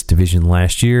last in this division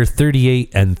last year,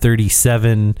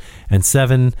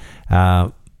 38-37-7.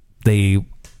 They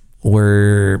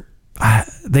were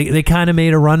they kind of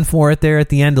made a run for it there at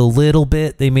the end a little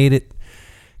bit. They made it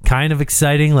kind of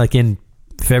exciting, like in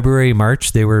February,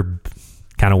 March, they were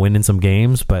kind of winning some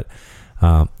games, but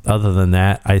other than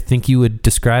that, I think you would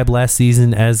describe last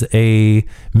season as a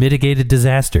mitigated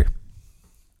disaster.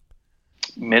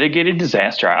 Mitigated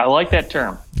disaster. I like that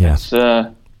term. Yeah. It's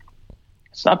not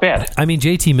bad. I mean,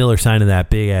 JT Miller signing that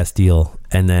big-ass deal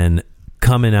and then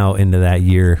coming out into that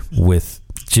year with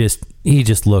he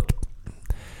just looked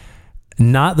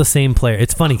not the same player.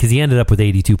 It's funny because he ended up with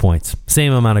 82 points,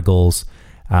 same amount of goals,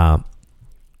 but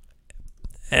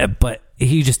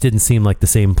he just didn't seem like the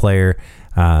same player.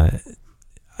 Not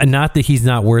that he's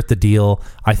not worth the deal.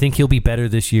 I think he'll be better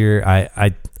this year.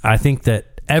 I think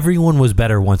that everyone was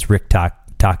better once Rick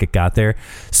Tocchet got there.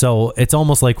 So it's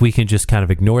almost like we can just kind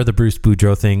of ignore the Bruce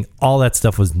Boudreau thing. All that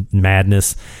stuff was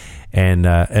madness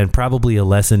and probably a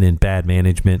lesson in bad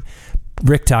management.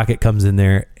 Rick Tocchet comes in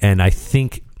there, and I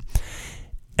think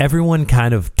everyone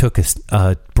kind of took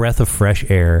a breath of fresh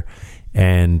air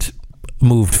and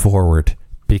moved forward,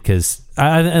 because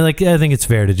I think it's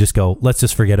fair to just go, let's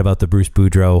just forget about the Bruce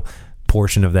Boudreau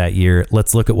portion of that year.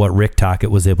 Let's look at what Rick Tocchet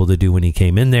was able to do when he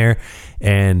came in there.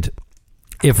 And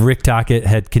if Rick Tocchet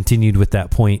had continued with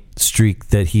that point streak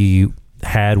that he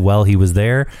had while he was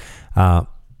there, I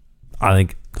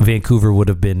think Vancouver would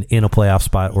have been in a playoff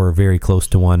spot or very close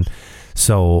to one.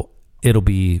 So it'll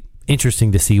be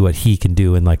interesting to see what he can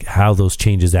do and like how those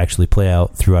changes actually play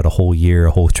out throughout a whole year,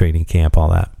 a whole training camp, all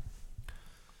that.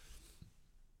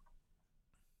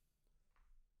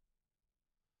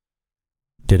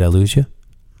 Did I lose you?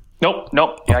 Nope.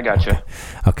 Yeah, I got you.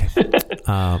 Okay.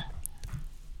 All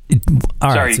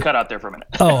Sorry, right, you cut out there for a minute.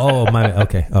 my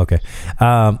okay.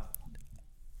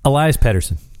 Elias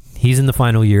Pettersson, he's in the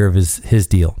final year of his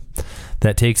deal.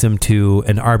 That takes him to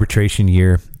an arbitration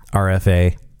year,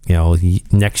 RFA.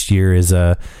 Next year is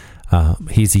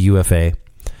he's a UFA.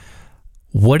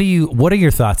 What are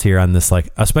your thoughts here on this? Like,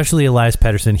 especially Elias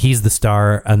Pettersson, he's the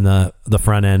star on the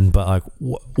front end, but like,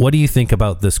 what do you think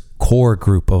about this core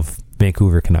group of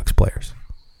Vancouver Canucks players?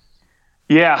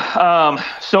 Yeah.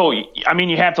 So, I mean,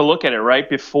 you have to look at it, right?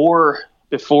 Before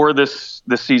this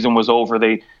season was over,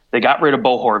 they got rid of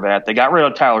Bo Horvat. They got rid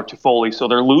of Tyler Toffoli. So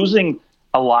they're losing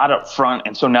a lot up front.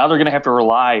 And so now they're going to have to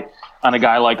rely on a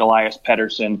guy like Elias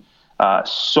Pettersson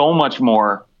so much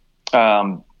more,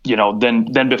 than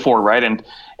before, right?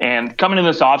 And coming in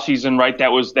this offseason, right,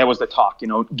 that was the talk,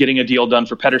 getting a deal done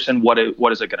for Pettersson. What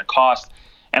is it going to cost?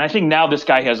 And I think now this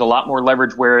guy has a lot more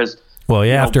leverage, whereas well,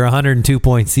 yeah, after a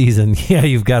 102-point season, yeah,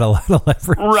 you've got a lot of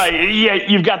leverage. Right. Yeah,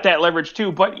 you've got that leverage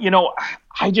too. But,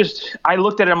 I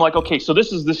looked at it, I'm like, okay, so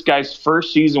this is this guy's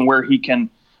first season where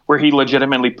he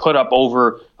legitimately put up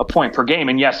over a point per game.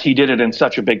 And yes, he did it in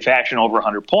such a big fashion, over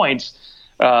 100 points.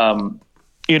 But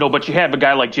you have a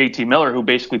guy like JT Miller who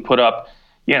basically put up,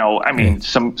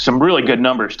 some really good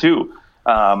numbers too.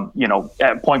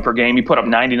 At point per game, he put up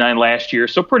 99 last year.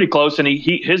 So pretty close. And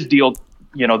his deal,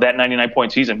 that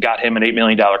 99-point season got him an $8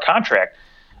 million contract.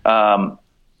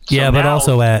 But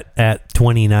also at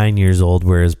 29 years old,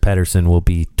 whereas Pettersson will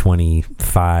be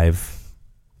 25.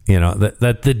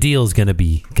 That the deal is going to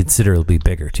be considerably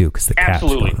bigger too, because the cap's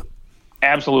going up.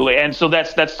 Absolutely. And so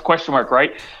that's the question mark,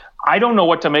 right? I don't know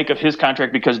what to make of his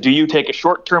contract, because do you take a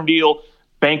short-term deal,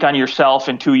 bank on yourself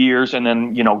in 2 years, and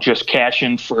then just cash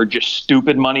in for just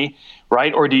stupid money,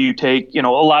 right? Or do you take a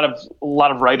lot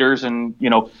of writers and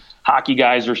hockey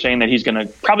guys are saying that he's going to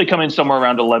probably come in somewhere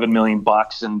around $11 million,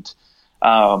 and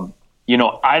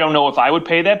I don't know if I would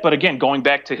pay that. But again, going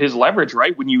back to his leverage,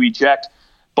 right? When you eject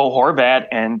Bo Horvat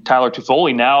and Tyler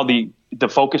Toffoli, now the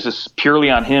focus is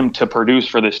purely on him to produce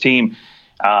for this team.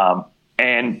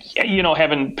 And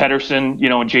having Pettersson,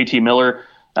 and JT Miller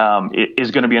is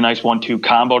going to be a nice 1-2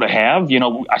 combo to have.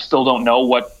 I still don't know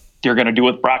what they're going to do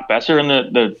with Brock Besser in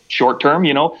the short term.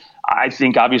 I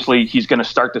think obviously he's going to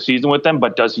start the season with them,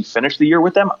 but does he finish the year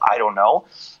with them? I don't know.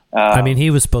 He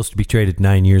was supposed to be traded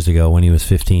 9 years ago when he was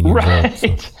 15 years right.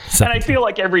 old. So and I feel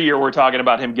like every year we're talking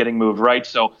about him getting moved, right?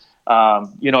 So,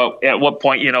 at what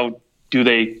point, do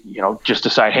they, just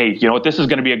decide, hey, what, this is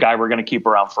going to be a guy we're going to keep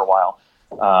around for a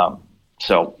while.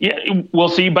 So, yeah, we'll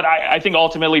see. But I think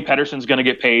ultimately Pettersson's going to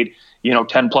get paid,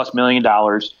 $10+ million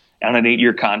on an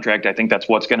 8-year contract. I think that's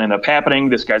what's going to end up happening.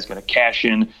 This guy's going to cash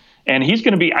in. And he's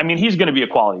going to be a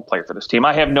quality player for this team.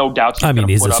 I have no doubts.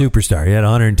 He's a superstar. He had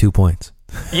 102 points.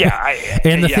 Yeah.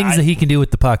 And the things that he can do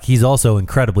with the puck, he's also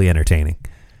incredibly entertaining.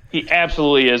 He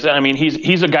absolutely is. And I mean,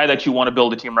 he's a guy that you want to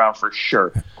build a team around for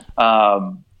sure.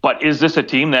 But is this a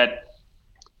team that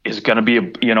is going to be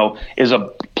is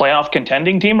a playoff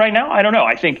contending team right now? I don't know.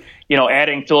 I think,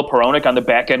 adding Filip Hronek on the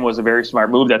back end was a very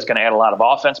smart move. That's going to add a lot of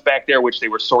offense back there, which they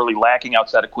were sorely lacking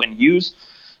outside of Quinn Hughes.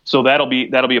 So that'll be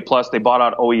a plus. They bought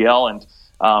out OEL, and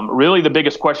really the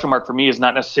biggest question mark for me is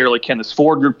not necessarily can this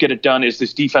forward group get it done. Is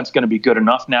this defense going to be good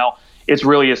enough now? It's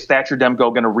really, is Thatcher Demko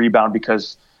going to rebound?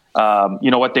 Because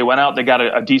what, they went out, they got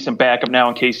a decent backup now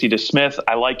in Casey DeSmith.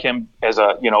 I like him as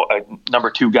a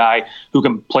number 2 guy who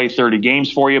can play 30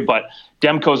 games for you. But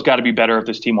Demko's got to be better if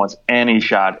this team wants any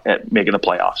shot at making the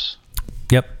playoffs.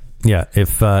 Yep. Yeah.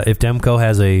 If Demko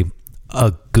has a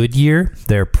good year,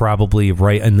 they're probably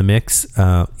right in the mix.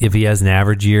 If he has an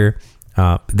average year,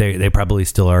 they probably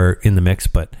still are in the mix.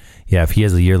 But yeah, if he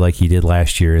has a year like he did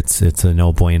last year, it's a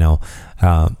no bueno.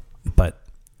 But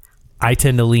I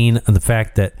tend to lean on the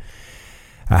fact that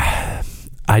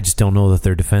I just don't know that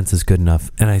their defense is good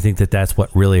enough, and I think that that's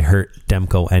what really hurt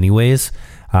Demko anyways.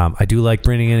 I do like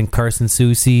bringing in Carson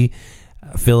Soucy,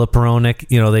 Filip Hronek.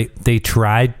 They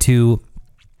tried to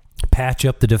patch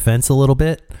up the defense a little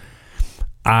bit.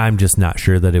 I'm just not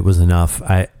sure that it was enough.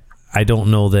 I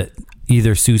don't know that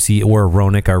either Soucy or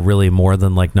Hronek are really more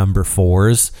than like number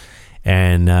 4s.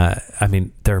 And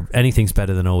anything's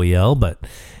better than OEL, but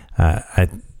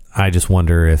I just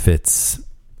wonder if it's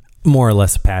more or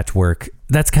less patchwork.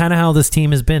 That's kind of how this team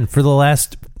has been for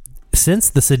since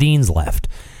the Sedins left.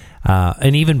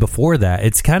 And even before that,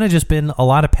 it's kind of just been a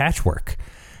lot of patchwork.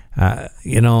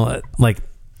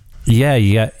 Yeah,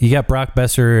 you got Brock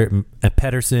Besser,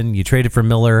 Pedersen. You traded for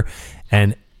Miller,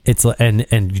 and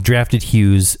you drafted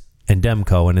Hughes and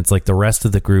Demko, and it's like the rest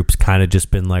of the group's kind of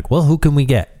just been like, well, who can we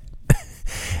get?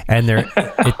 And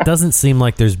it doesn't seem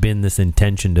like there's been this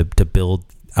intention to build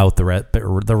out the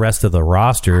rest of the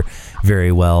roster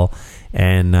very well,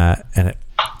 and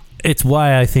it's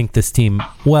why I think this team,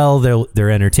 well,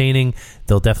 they're entertaining.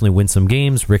 They'll definitely win some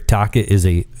games. Rick Tocchet is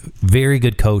a very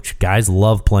good coach. Guys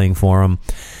love playing for him.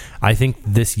 I think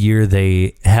this year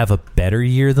they have a better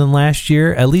year than last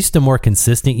year, at least a more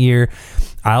consistent year.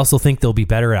 I also think they'll be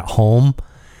better at home,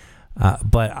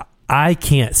 but I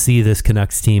can't see this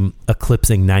Canucks team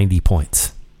eclipsing 90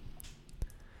 points.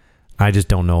 I just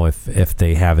don't know if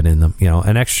they have it in them. You know,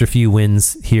 an extra few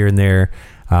wins here and there,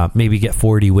 maybe get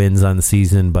 40 wins on the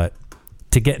season, but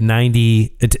to get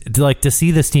 90, to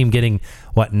see this team getting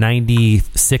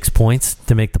 96 points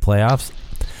to make the playoffs,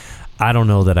 I don't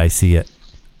know that I see it.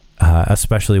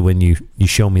 Especially when you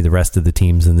show me the rest of the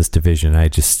teams in this division,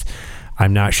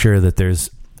 I'm not sure that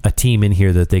there's a team in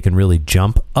here that they can really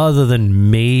jump, other than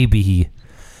maybe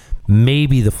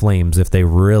the Flames if they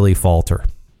really falter.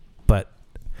 But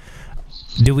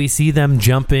do we see them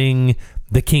jumping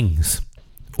the Kings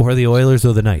or the Oilers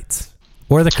or the Knights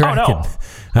or the Kraken? Oh,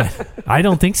 no. I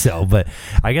don't think so, but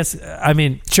I guess, I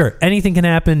mean, sure, anything can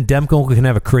happen. Demko can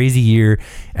have a crazy year,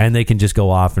 and they can just go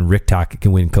off, and Rick Tocchet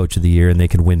can win Coach of the Year, and they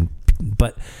can win.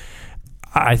 But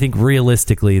I think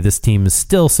realistically, this team is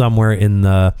still somewhere in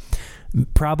the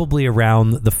probably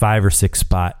around the 5 or 6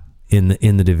 spot in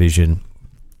the division.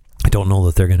 I don't know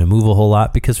that they're going to move a whole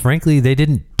lot because, frankly, they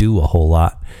didn't do a whole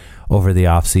lot over the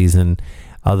offseason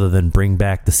other than bring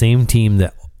back the same team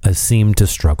that has seemed to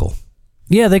struggle.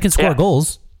 Yeah, they can score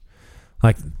goals.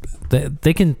 Like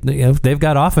they can, they've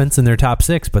got offense in their top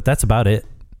 6, but that's about it.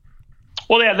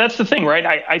 Well, yeah, that's the thing,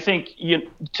 right? I think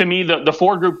to me the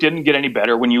forward group didn't get any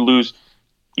better when you lose,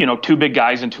 2 big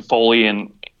guys into Foley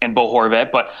and Bo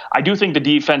Horvat. But I do think the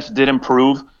defense did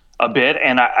improve a bit,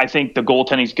 and I think the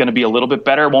goaltending is going to be a little bit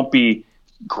better. It won't be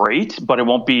great, but it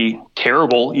won't be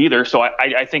terrible either. So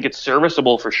I think it's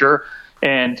serviceable for sure.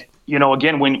 And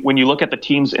again, when you look at the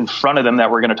teams in front of them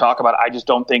that we're going to talk about, I just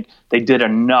don't think they did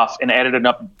enough and added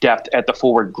enough depth at the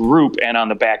forward group and on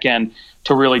the back end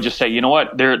to really just say, you know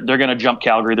what, they're going to jump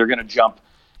Calgary, they're going to jump,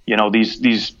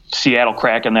 these Seattle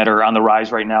Kraken that are on the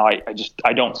rise right now.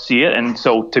 I don't see it, and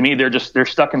so to me, they're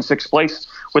stuck in 6th place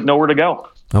with nowhere to go.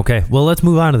 Okay, well, let's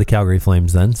move on to the Calgary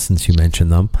Flames then, since you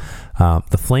mentioned them.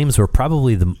 The Flames were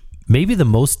probably maybe the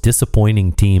most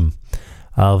disappointing team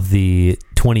of the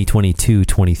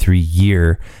 2022-23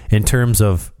 year in terms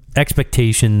of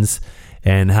expectations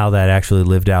and how that actually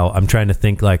lived out. I'm trying to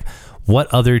think like what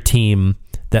other team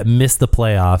that missed the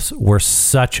playoffs were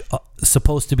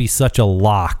supposed to be such a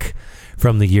lock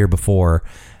from the year before.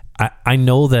 I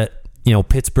know that,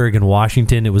 Pittsburgh and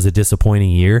Washington, it was a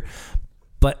disappointing year,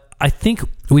 but I think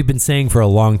we've been saying for a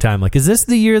long time, like, is this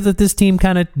the year that this team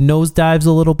kind of nosedives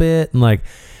a little bit? And like,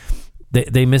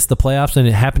 they missed the playoffs, and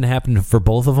it happened to happen for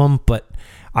both of them. But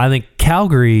I think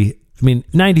Calgary,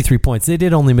 93 points. They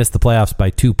did only miss the playoffs by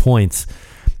 2 points.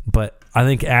 But I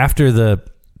think after the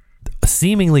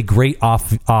seemingly great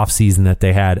off season that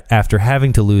they had, after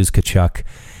having to lose Tkachuk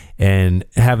and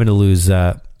having to lose,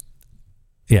 Johnny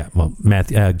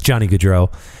Gaudreau,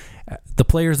 the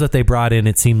players that they brought in,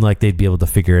 it seemed like they'd be able to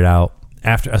figure it out.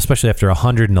 Especially after a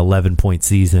 111-point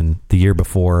season the year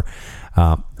before.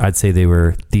 I'd say they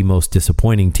were the most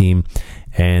disappointing team.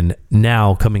 And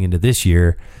now coming into this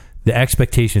year, the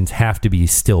expectations have to be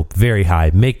still very high,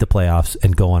 make the playoffs,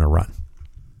 and go on a run.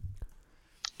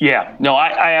 Yeah, no,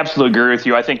 I absolutely agree with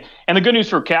you. I think, and the good news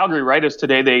for Calgary, right, is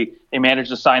today they managed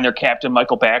to sign their captain,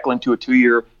 Michael Backlund, to a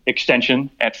 2-year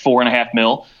extension at $4.5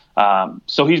 million.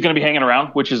 So he's going to be hanging around,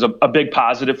 which is a big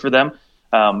positive for them.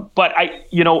 But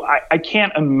I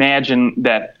can't imagine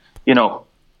that,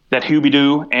 that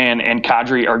Huberdeau and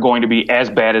Kadri are going to be as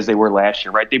bad as they were last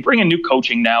year, right? They bring in new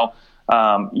coaching now.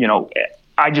 I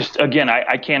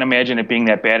can't imagine it being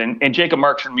that bad. And Jacob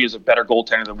Markstrom, me, is a better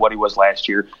goaltender than what he was last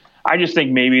year. I just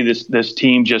think maybe this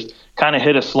team just kind of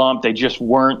hit a slump. They just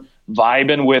weren't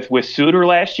vibing with Suter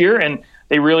last year, and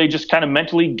they really just kind of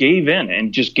mentally gave in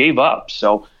and just gave up.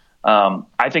 So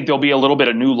I think there'll be a little bit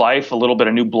of new life, a little bit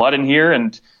of new blood in here.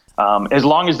 And as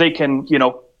long as they can,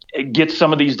 get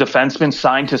some of these defensemen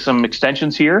signed to some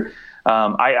extensions here,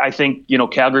 I think,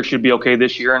 Calgary should be okay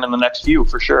this year and in the next few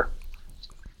for sure.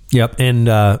 Yep. And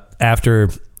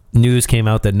after news came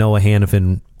out that Noah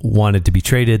Hanifin wanted to be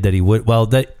traded, that he would,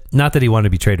 not that he wanted to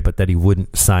be traded, but that he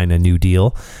wouldn't sign a new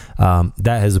deal.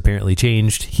 That has apparently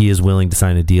changed. He is willing to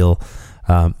sign a deal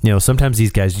Sometimes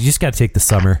these guys, you just got to take the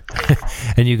summer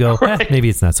and you go, maybe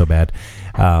it's not so bad.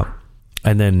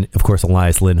 And then, of course,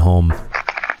 Elias Lindholm,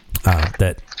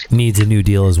 that needs a new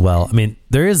deal as well. I mean,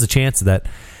 there is a chance that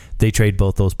they trade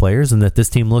both those players and that this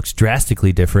team looks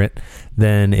drastically different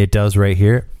than it does right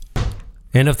here.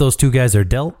 And if those two guys are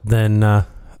dealt, then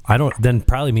then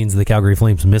probably means the Calgary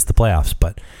Flames miss the playoffs.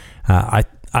 But I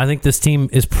think this team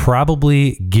is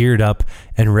probably geared up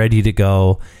and ready to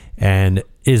go and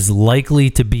is likely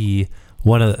to be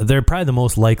they're probably the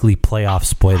most likely playoff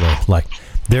spoiler. Like,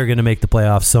 they're going to make the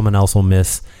playoffs, someone else will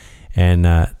miss. And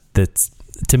that's,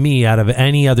 to me, out of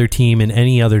any other team in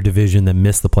any other division that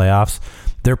missed the playoffs,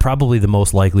 they're probably the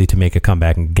most likely to make a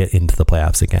comeback and get into the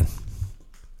playoffs again.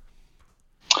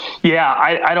 Yeah,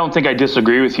 I don't think I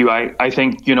disagree with you. I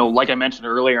think, like I mentioned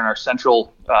earlier in our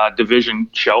Central Division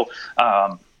show,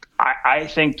 I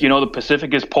think, the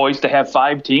Pacific is poised to have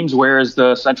 5 teams, whereas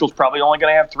the Central's probably only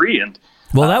going to have 3. And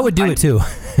that would do it too.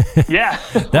 Yeah,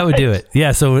 that would do it.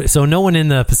 Yeah, so no one in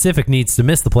the Pacific needs to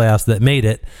miss the playoffs that made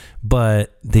it,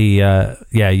 but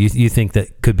you think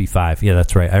that could be 5. Yeah,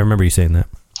 that's right. I remember you saying that.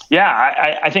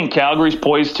 Yeah, I think Calgary's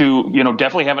poised to,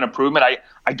 definitely have an improvement.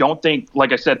 I don't think,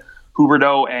 like I said,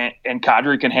 Huberdeau and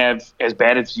Kadri can have as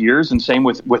bad as years, and same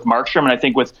with Markstrom. And I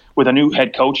think with a new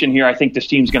head coach in here, I think this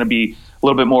team's going to be a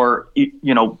little bit more,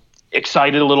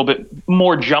 excited, a little bit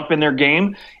more jump in their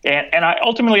game. And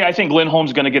I think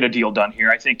Lindholm's going to get a deal done here.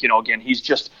 I think, again,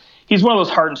 he's one of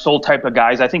those heart and soul type of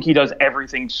guys. I think he does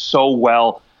everything so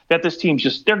well that this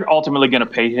team's they're ultimately going to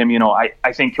pay him.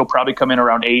 I think he'll probably come in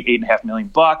around $8.5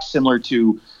 million, similar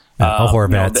to a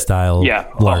Horvat style,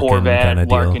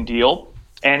 Larkin deal.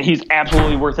 And he's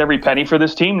absolutely worth every penny for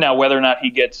this team. Now, whether or not he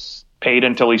gets paid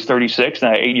until he's 36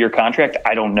 and an 8-year contract,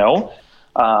 I don't know.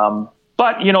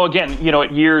 But, again,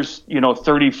 at years,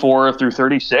 34 through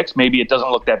 36, maybe it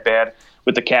doesn't look that bad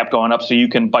with the cap going up, so you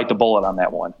can bite the bullet on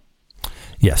that one.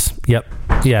 Yes. Yep.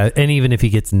 Yeah. And even if he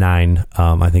gets 9,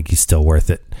 I think he's still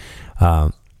worth it.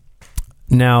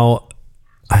 Now,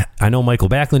 I know Michael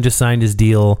Backlund just signed his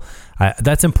deal.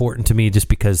 That's important to me just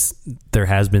because there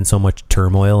has been so much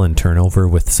turmoil and turnover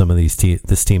with some of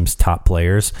this team's top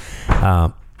players.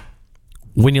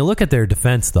 When you look at their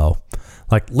defense, though,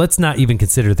 like, let's not even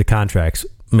consider the contracts.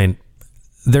 I mean,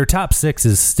 their top 6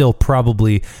 is still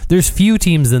probably, there's few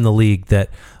teams in the league that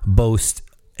boast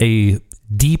a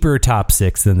deeper top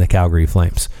 6 than the Calgary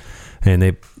Flames,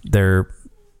 and they're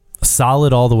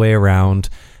solid all the way around.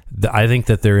 I think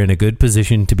that they're in a good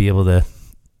position to be able to,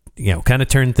 kind of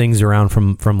turn things around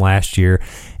from last year.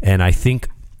 And I think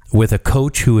with a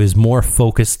coach who is more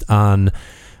focused on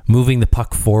moving the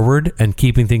puck forward and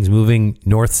keeping things moving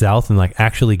north-south and like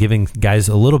actually giving guys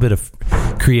a little bit of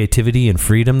creativity and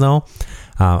freedom, though,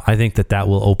 I think that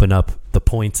will open up the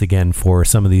points again for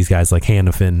some of these guys like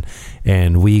Hanifin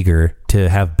and Weegar to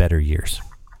have better years.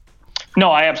 No,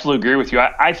 I absolutely agree with you.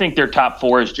 I think their top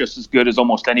 4 is just as good as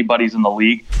almost anybody's in the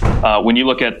league. When you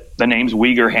look at the names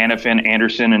Weegar, Hanifin,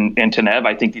 Anderson, and Tanev,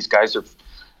 I think these guys are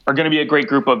going to be a great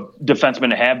group of defensemen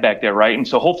to have back there, right? And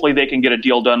so hopefully they can get a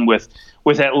deal done with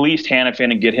at least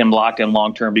Hanifin and get him locked in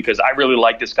long term, because I really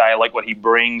like this guy. I like what he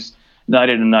brings night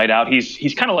in and night out.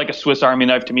 He's kind of like a Swiss Army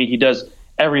knife to me. He does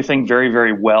everything very,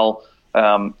 very well.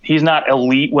 He's not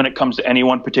elite when it comes to any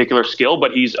one particular skill,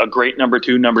 but he's a great number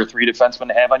 2, number 3 defenseman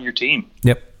to have on your team.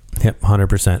 Yep,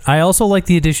 100%. I also like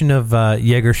the addition of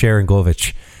Yegor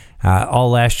Sharangovich.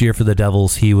 All last year for the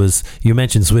Devils, you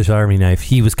mentioned Swiss Army knife.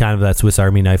 He was kind of that Swiss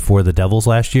Army knife for the Devils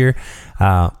last year.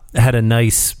 Had a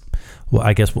nice,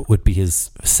 I guess what would be his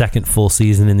second full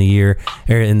season in the year,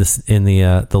 or in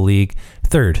the league.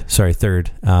 Third.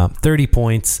 30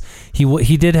 points.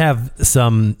 He did have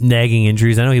some nagging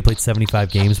injuries. I know he played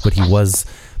 75 games, but he was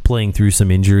playing through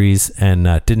some injuries and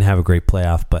didn't have a great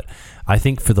playoff. But I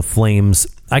think for the Flames,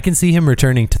 I can see him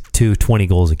returning to 20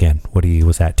 goals again, what he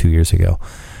was at 2 years ago.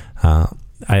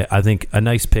 I think a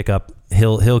nice pickup.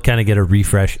 He'll kind of get a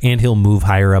refresh, and he'll move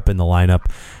higher up in the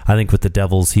lineup. I think with the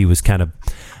Devils, he was kind of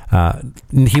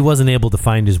he wasn't able to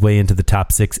find his way into the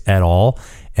top 6 at all.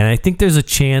 And I think there's a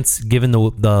chance, given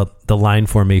the line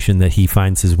formation, that he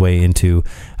finds his way into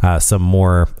some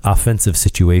more offensive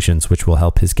situations, which will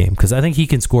help his game, because I think he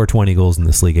can score 20 goals in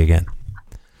this league again.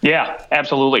 Yeah,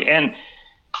 absolutely. And,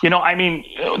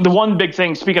 the one big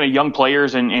thing, speaking of young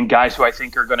players and guys who I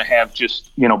think are going to have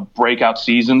just, breakout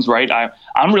seasons, right?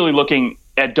 I'm really looking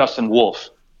at Dustin Wolf.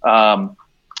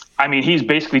 He's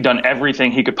basically done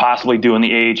everything he could possibly do in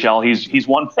the AHL. He's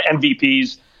won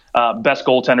MVPs. Best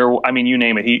goaltender, you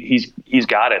name it, he's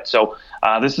got it. So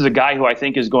this is a guy who I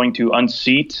think is going to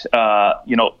unseat,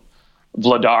 Vladar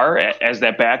as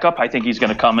that backup. I think he's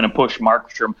going to come in and push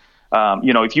Markstrom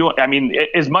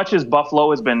As much as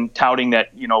Buffalo has been touting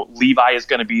that, Levi is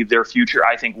going to be their future,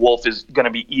 I think Wolf is going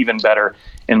to be even better,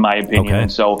 in my opinion. Okay.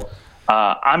 And so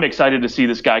I'm excited to see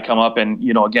this guy come up. And,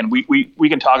 again, we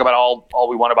can talk about all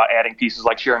we want about adding pieces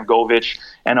like Sharon Govich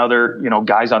and other,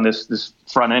 guys on this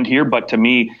front end here. But to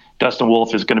me, Dustin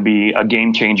Wolf is going to be a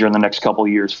game changer in the next couple of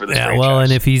years for this franchise. Well,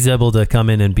 and if he's able to come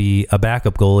in and be a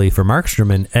backup goalie for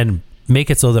Markstrom and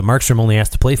make it so that Markstrom only has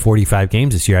to play 45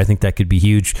 games this year, I think that could be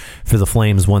huge for the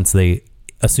Flames once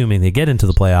assuming they get into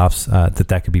the playoffs,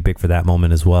 that could be big for that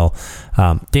moment as well.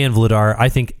 Dan Vladar, I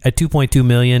think at $2.2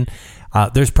 million,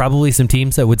 there's probably some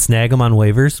teams that would snag him on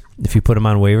waivers if you put him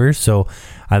on waivers. So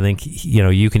I think,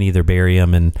 you can either bury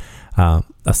him and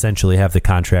essentially have the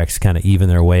contracts kind of even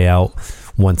their way out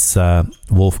once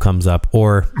Wolf comes up,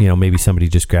 or, maybe somebody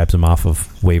just grabs him off of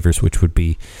waivers, which would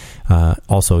be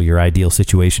also your ideal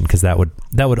situation, because that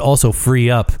would also free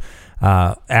up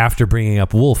after bringing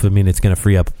up Wolf. I mean, it's going to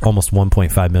free up almost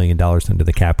 $1.5 million under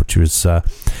the cap, which was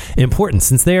important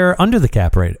since they're under the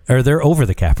cap they're over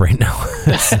the cap right now.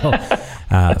 So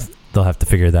they'll have to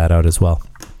figure that out as well.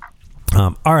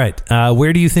 All right.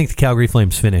 Where do you think the Calgary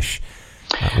Flames finish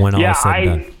when all is said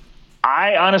and done?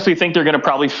 I honestly think they're going to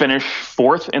probably finish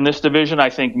fourth in this division. I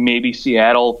think maybe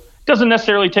Seattle doesn't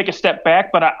necessarily take a step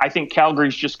back, but I think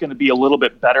Calgary's just going to be a little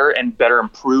bit better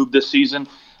improved this season.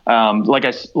 Like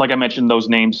I mentioned, those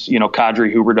names,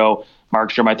 Kadri, Huberdeau,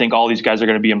 Markstrom, I think all these guys are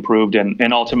going to be improved,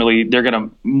 and ultimately they're going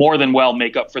to more than well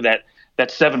make up for that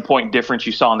 7-point difference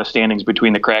you saw in the standings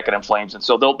between the Kraken and Flames. And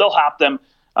so they'll hop them,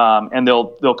 and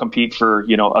they'll compete for,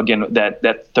 again,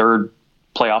 that third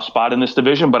playoff spot in this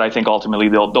division. But I think ultimately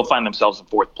they'll find themselves in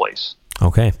fourth place.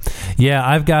 Okay. Yeah,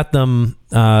 I've got them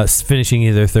finishing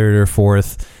either third or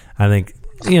fourth. I think,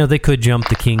 they could jump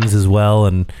the Kings as well,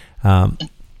 and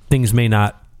things may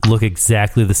not look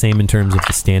exactly the same in terms of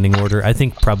the standing order. I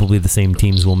think probably the same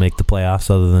teams will make the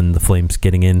playoffs other than the Flames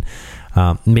getting in.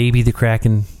 Maybe the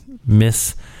Kraken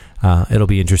miss. It'll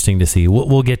be interesting to see.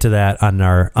 We'll get to that on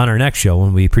our next show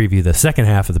when we preview the second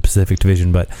half of the Pacific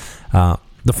Division, but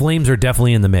the Flames are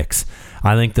definitely in the mix.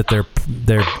 I think that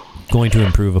they're going to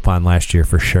improve upon last year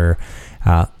for sure.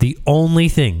 The only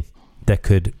thing that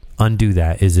could undo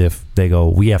that is if they go,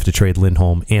 we have to trade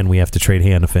Lindholm and we have to trade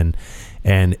Hanifin,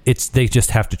 and they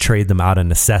just have to trade them out of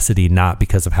necessity, not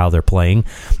because of how they're playing.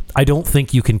 I don't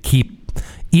think you can keep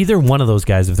either one of those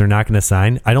guys if they're not going to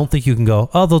sign. I don't think you can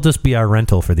go, they'll just be our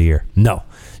rental for the year. No,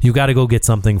 you got to go get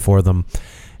something for them,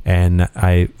 and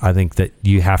I think that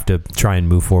you have to try and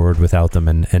move forward without them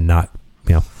and not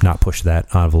push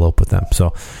that envelope with them.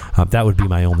 So that would be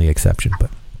my only exception, but.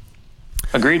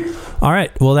 Agreed. All right.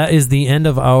 Well, that is the end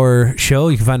of our show.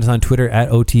 You can find us on Twitter at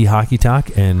OT Hockey Talk,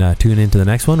 and tune into the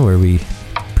next one where we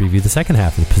preview the second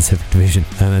half of the Pacific Division.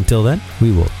 And until then,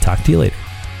 we will talk to you later.